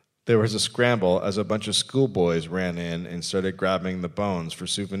 there was a scramble as a bunch of schoolboys ran in and started grabbing the bones for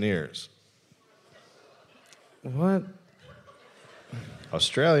souvenirs. What?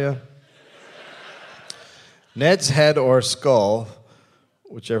 Australia. Ned's head or skull,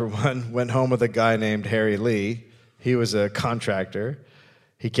 whichever one, went home with a guy named Harry Lee. He was a contractor.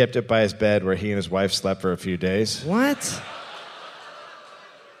 He kept it by his bed where he and his wife slept for a few days. What?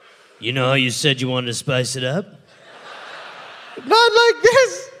 You know how you said you wanted to spice it up? Not like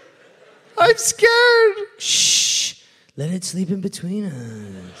this! I'm scared! Shh. Let it sleep in between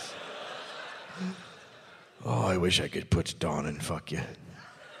us. Oh, I wish I could put Dawn and fuck you.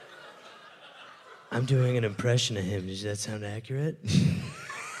 I'm doing an impression of him. Does that sound accurate? Let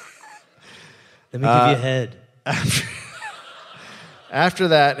me give you a head. After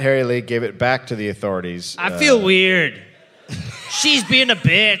that, Harry Lee gave it back to the authorities. I feel weird. She's being a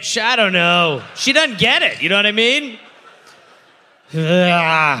bitch. I don't know. She doesn't get it. You know what I mean?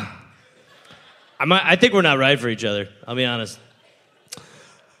 I think we're not right for each other. I'll be honest.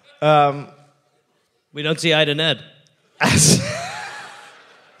 We don't see eye to Ned.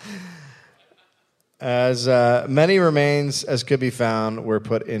 As many remains as could be found were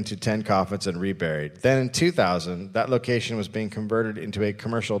put into 10 coffins and reburied. Then in 2000, that location was being converted into a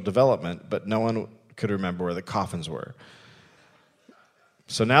commercial development, but no one could remember where the coffins were.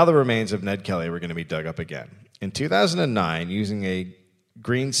 So now the remains of Ned Kelly were going to be dug up again. In 2009, using a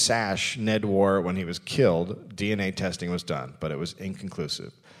green sash Ned wore when he was killed, DNA testing was done, but it was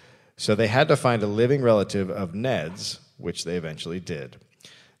inconclusive. So they had to find a living relative of Ned's, which they eventually did.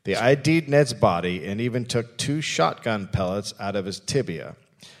 They ID'd Ned's body and even took 2 shotgun pellets out of his tibia.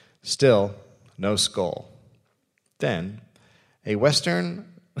 Still, no skull. Then, a West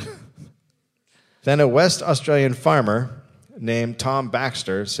Australian farmer named Tom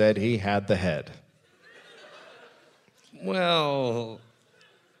Baxter said he had the head. Well,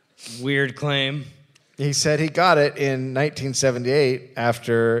 weird claim. He said he got it in 1978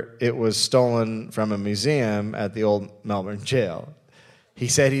 after it was stolen from a museum at the old Melbourne jail. He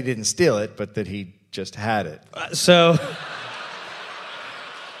said he didn't steal it, but that he just had it. So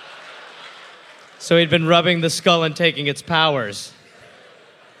he'd been rubbing the skull and taking its powers.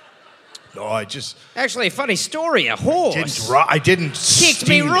 No, I just... Actually, funny story, a horse I didn't kicked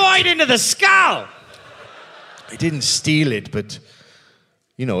me right into the skull. I didn't steal it, but,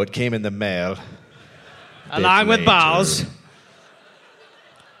 you know, it came in the mail. Along with balls.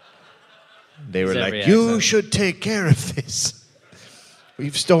 They were like, you should take care of this.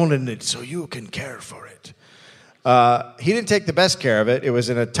 We've stolen it so you can care for it. He didn't take the best care of it. It was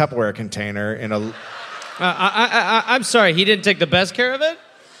in a Tupperware container in a... I'm sorry, he didn't take the best care of it?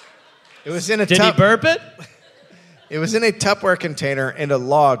 It was in a Did he burp it? It was in a Tupperware container in a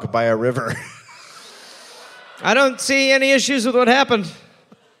log by a river. I don't see any issues with what happened.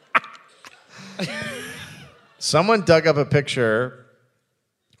 Someone dug up a picture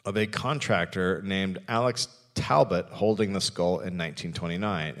of a contractor named Alex Talbot holding the skull in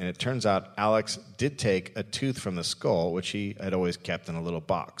 1929, and it turns out Alex did take a tooth from the skull, which he had always kept in a little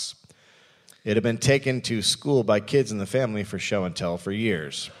box. It had been taken to school by kids in the family for show and tell for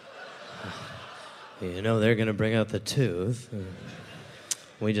years. You know, they're going to bring out the tooth.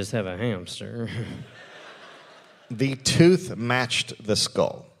 We just have a hamster. The tooth matched the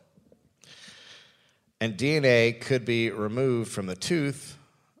skull. And DNA could be removed from the tooth,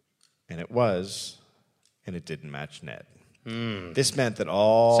 and it was, and it didn't match Ned. This meant that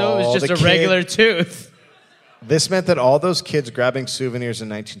all So it was just a regular tooth. This meant that all those kids grabbing souvenirs in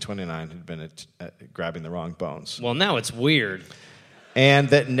 1929 had been grabbing the wrong bones. Well, now it's weird. And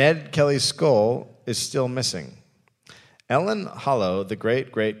that Ned Kelly's skull is still missing. Ellen Hollow, the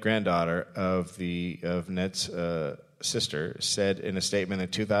great-great-granddaughter of Ned's sister, said in a statement in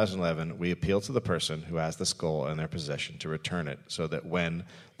 2011, "We appeal to the person who has the skull in their possession to return it so that when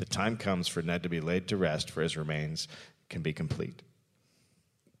the time comes for Ned to be laid to rest for his remains can be complete."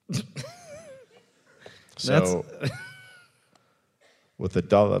 So, what the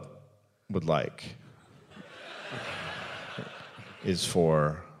dollop would like is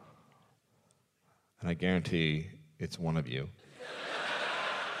for, and I guarantee it's one of you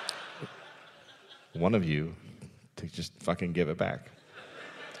to just fucking give it back.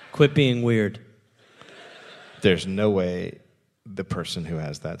 Quit being weird. There's no way the person who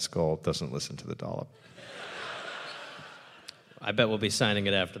has that skull doesn't listen to the dollop. I bet we'll be signing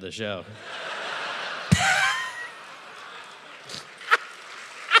it after the show.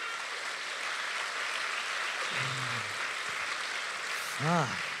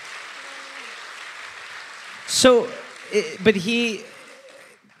 So, but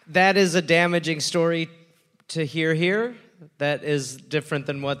that is a damaging story to hear here. That is different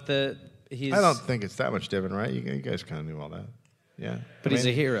than what he's... I don't think it's that much different, right? You guys kind of knew all that. Yeah. But he's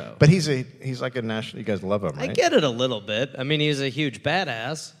a hero. But he's like a national... You guys love him, right? I get it a little bit. I mean, he's a huge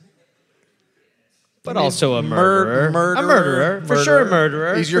badass. But also a murderer. A murderer. For sure a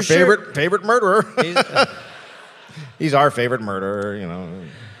murderer. He's your favorite murderer. He's our favorite murderer, you know.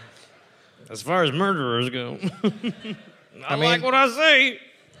 As far as murderers go. I like what I say.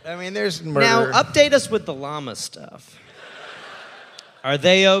 I mean, there's murder. Now, update us with the llama stuff. Are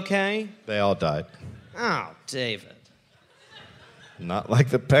they okay? They all died. Oh, David. Not like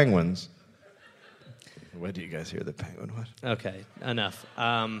the penguins. When do you guys hear the penguin one? Okay, enough.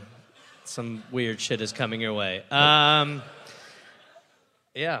 Some weird shit is coming your way. Yeah,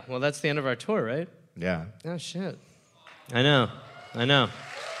 well, that's the end of our tour, right? Yeah. Oh, shit. I know.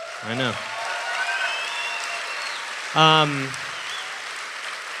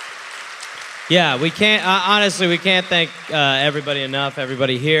 Yeah, we can't, honestly, we can't thank everybody enough,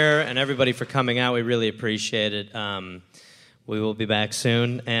 everybody here, and everybody for coming out. We really appreciate it. We will be back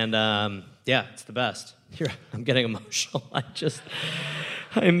soon, and yeah, it's the best. I'm getting emotional.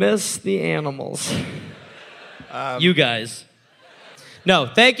 I miss the animals. You guys. No,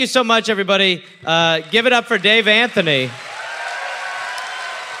 thank you so much, everybody. Give it up for Dave Anthony.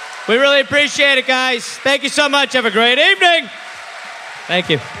 We really appreciate it, guys. Thank you so much. Have a great evening. Thank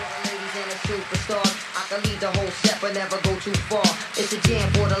you. Superstar. can lead the whole step but never go too far. It's a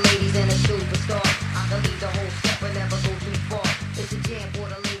jam for the ladies and the superstar. I can lead the whole step but never go too far. It's a jam for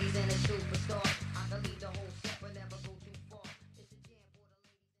the ladies and the superstar. I can lead the whole step but never go too far. It's a jam for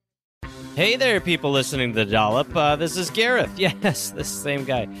the ladies. Hey there, people listening to the Dollop. This is Gareth. Yes, this same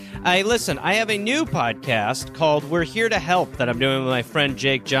guy. Listen, I have a new podcast called We're Here to Help that I'm doing with my friend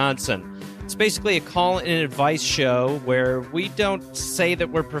Jake Johnson. It's basically a call and advice show where we don't say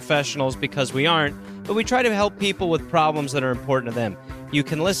that we're professionals because we aren't, but we try to help people with problems that are important to them. You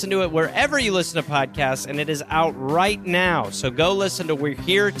can listen to it wherever you listen to podcasts, and it is out right now. So go listen to We're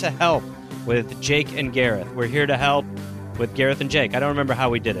Here to Help with Jake and Gareth. We're Here to Help with Gareth and Jake. I don't remember how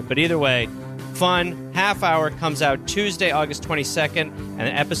we did it, but either way, fun, half hour, comes out Tuesday, August 22nd, and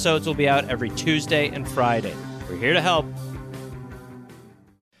the episodes will be out every Tuesday and Friday. We're here to help.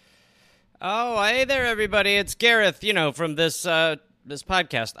 Oh, hey there, everybody. It's Gareth, from this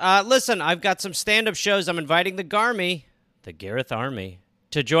podcast. Listen, I've got some stand-up shows I'm inviting the Gareth Army,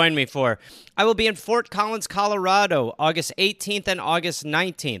 to join me for. I will be in Fort Collins, Colorado, August 18th and August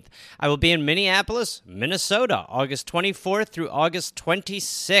 19th. I will be in Minneapolis, Minnesota, August 24th through August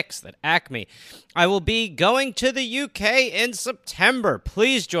 26th at Acme. I will be going to the UK in September.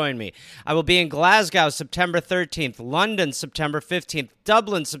 Please join me. I will be in Glasgow, September 13th, London, September 15th,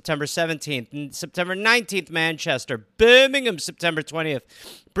 Dublin, September 17th, and September 19th, Manchester, Birmingham, September 20th,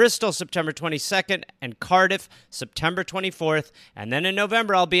 Bristol, September 22nd, and Cardiff, September 24th. And then in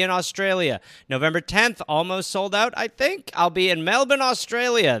November, I'll be in Australia. November 10th, almost sold out, I think. I'll be in Melbourne,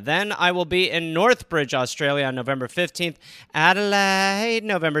 Australia. Then I will be in Northbridge, Australia on November 15th. Adelaide,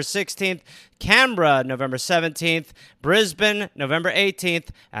 November 16th. Canberra, November 17th. Brisbane, November 18th.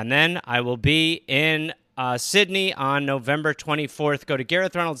 And then I will be in Sydney on November 24th. Go to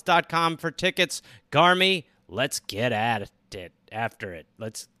GarethReynolds.com for tickets. Garmy, let's get at it after it.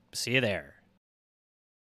 Let's see you there.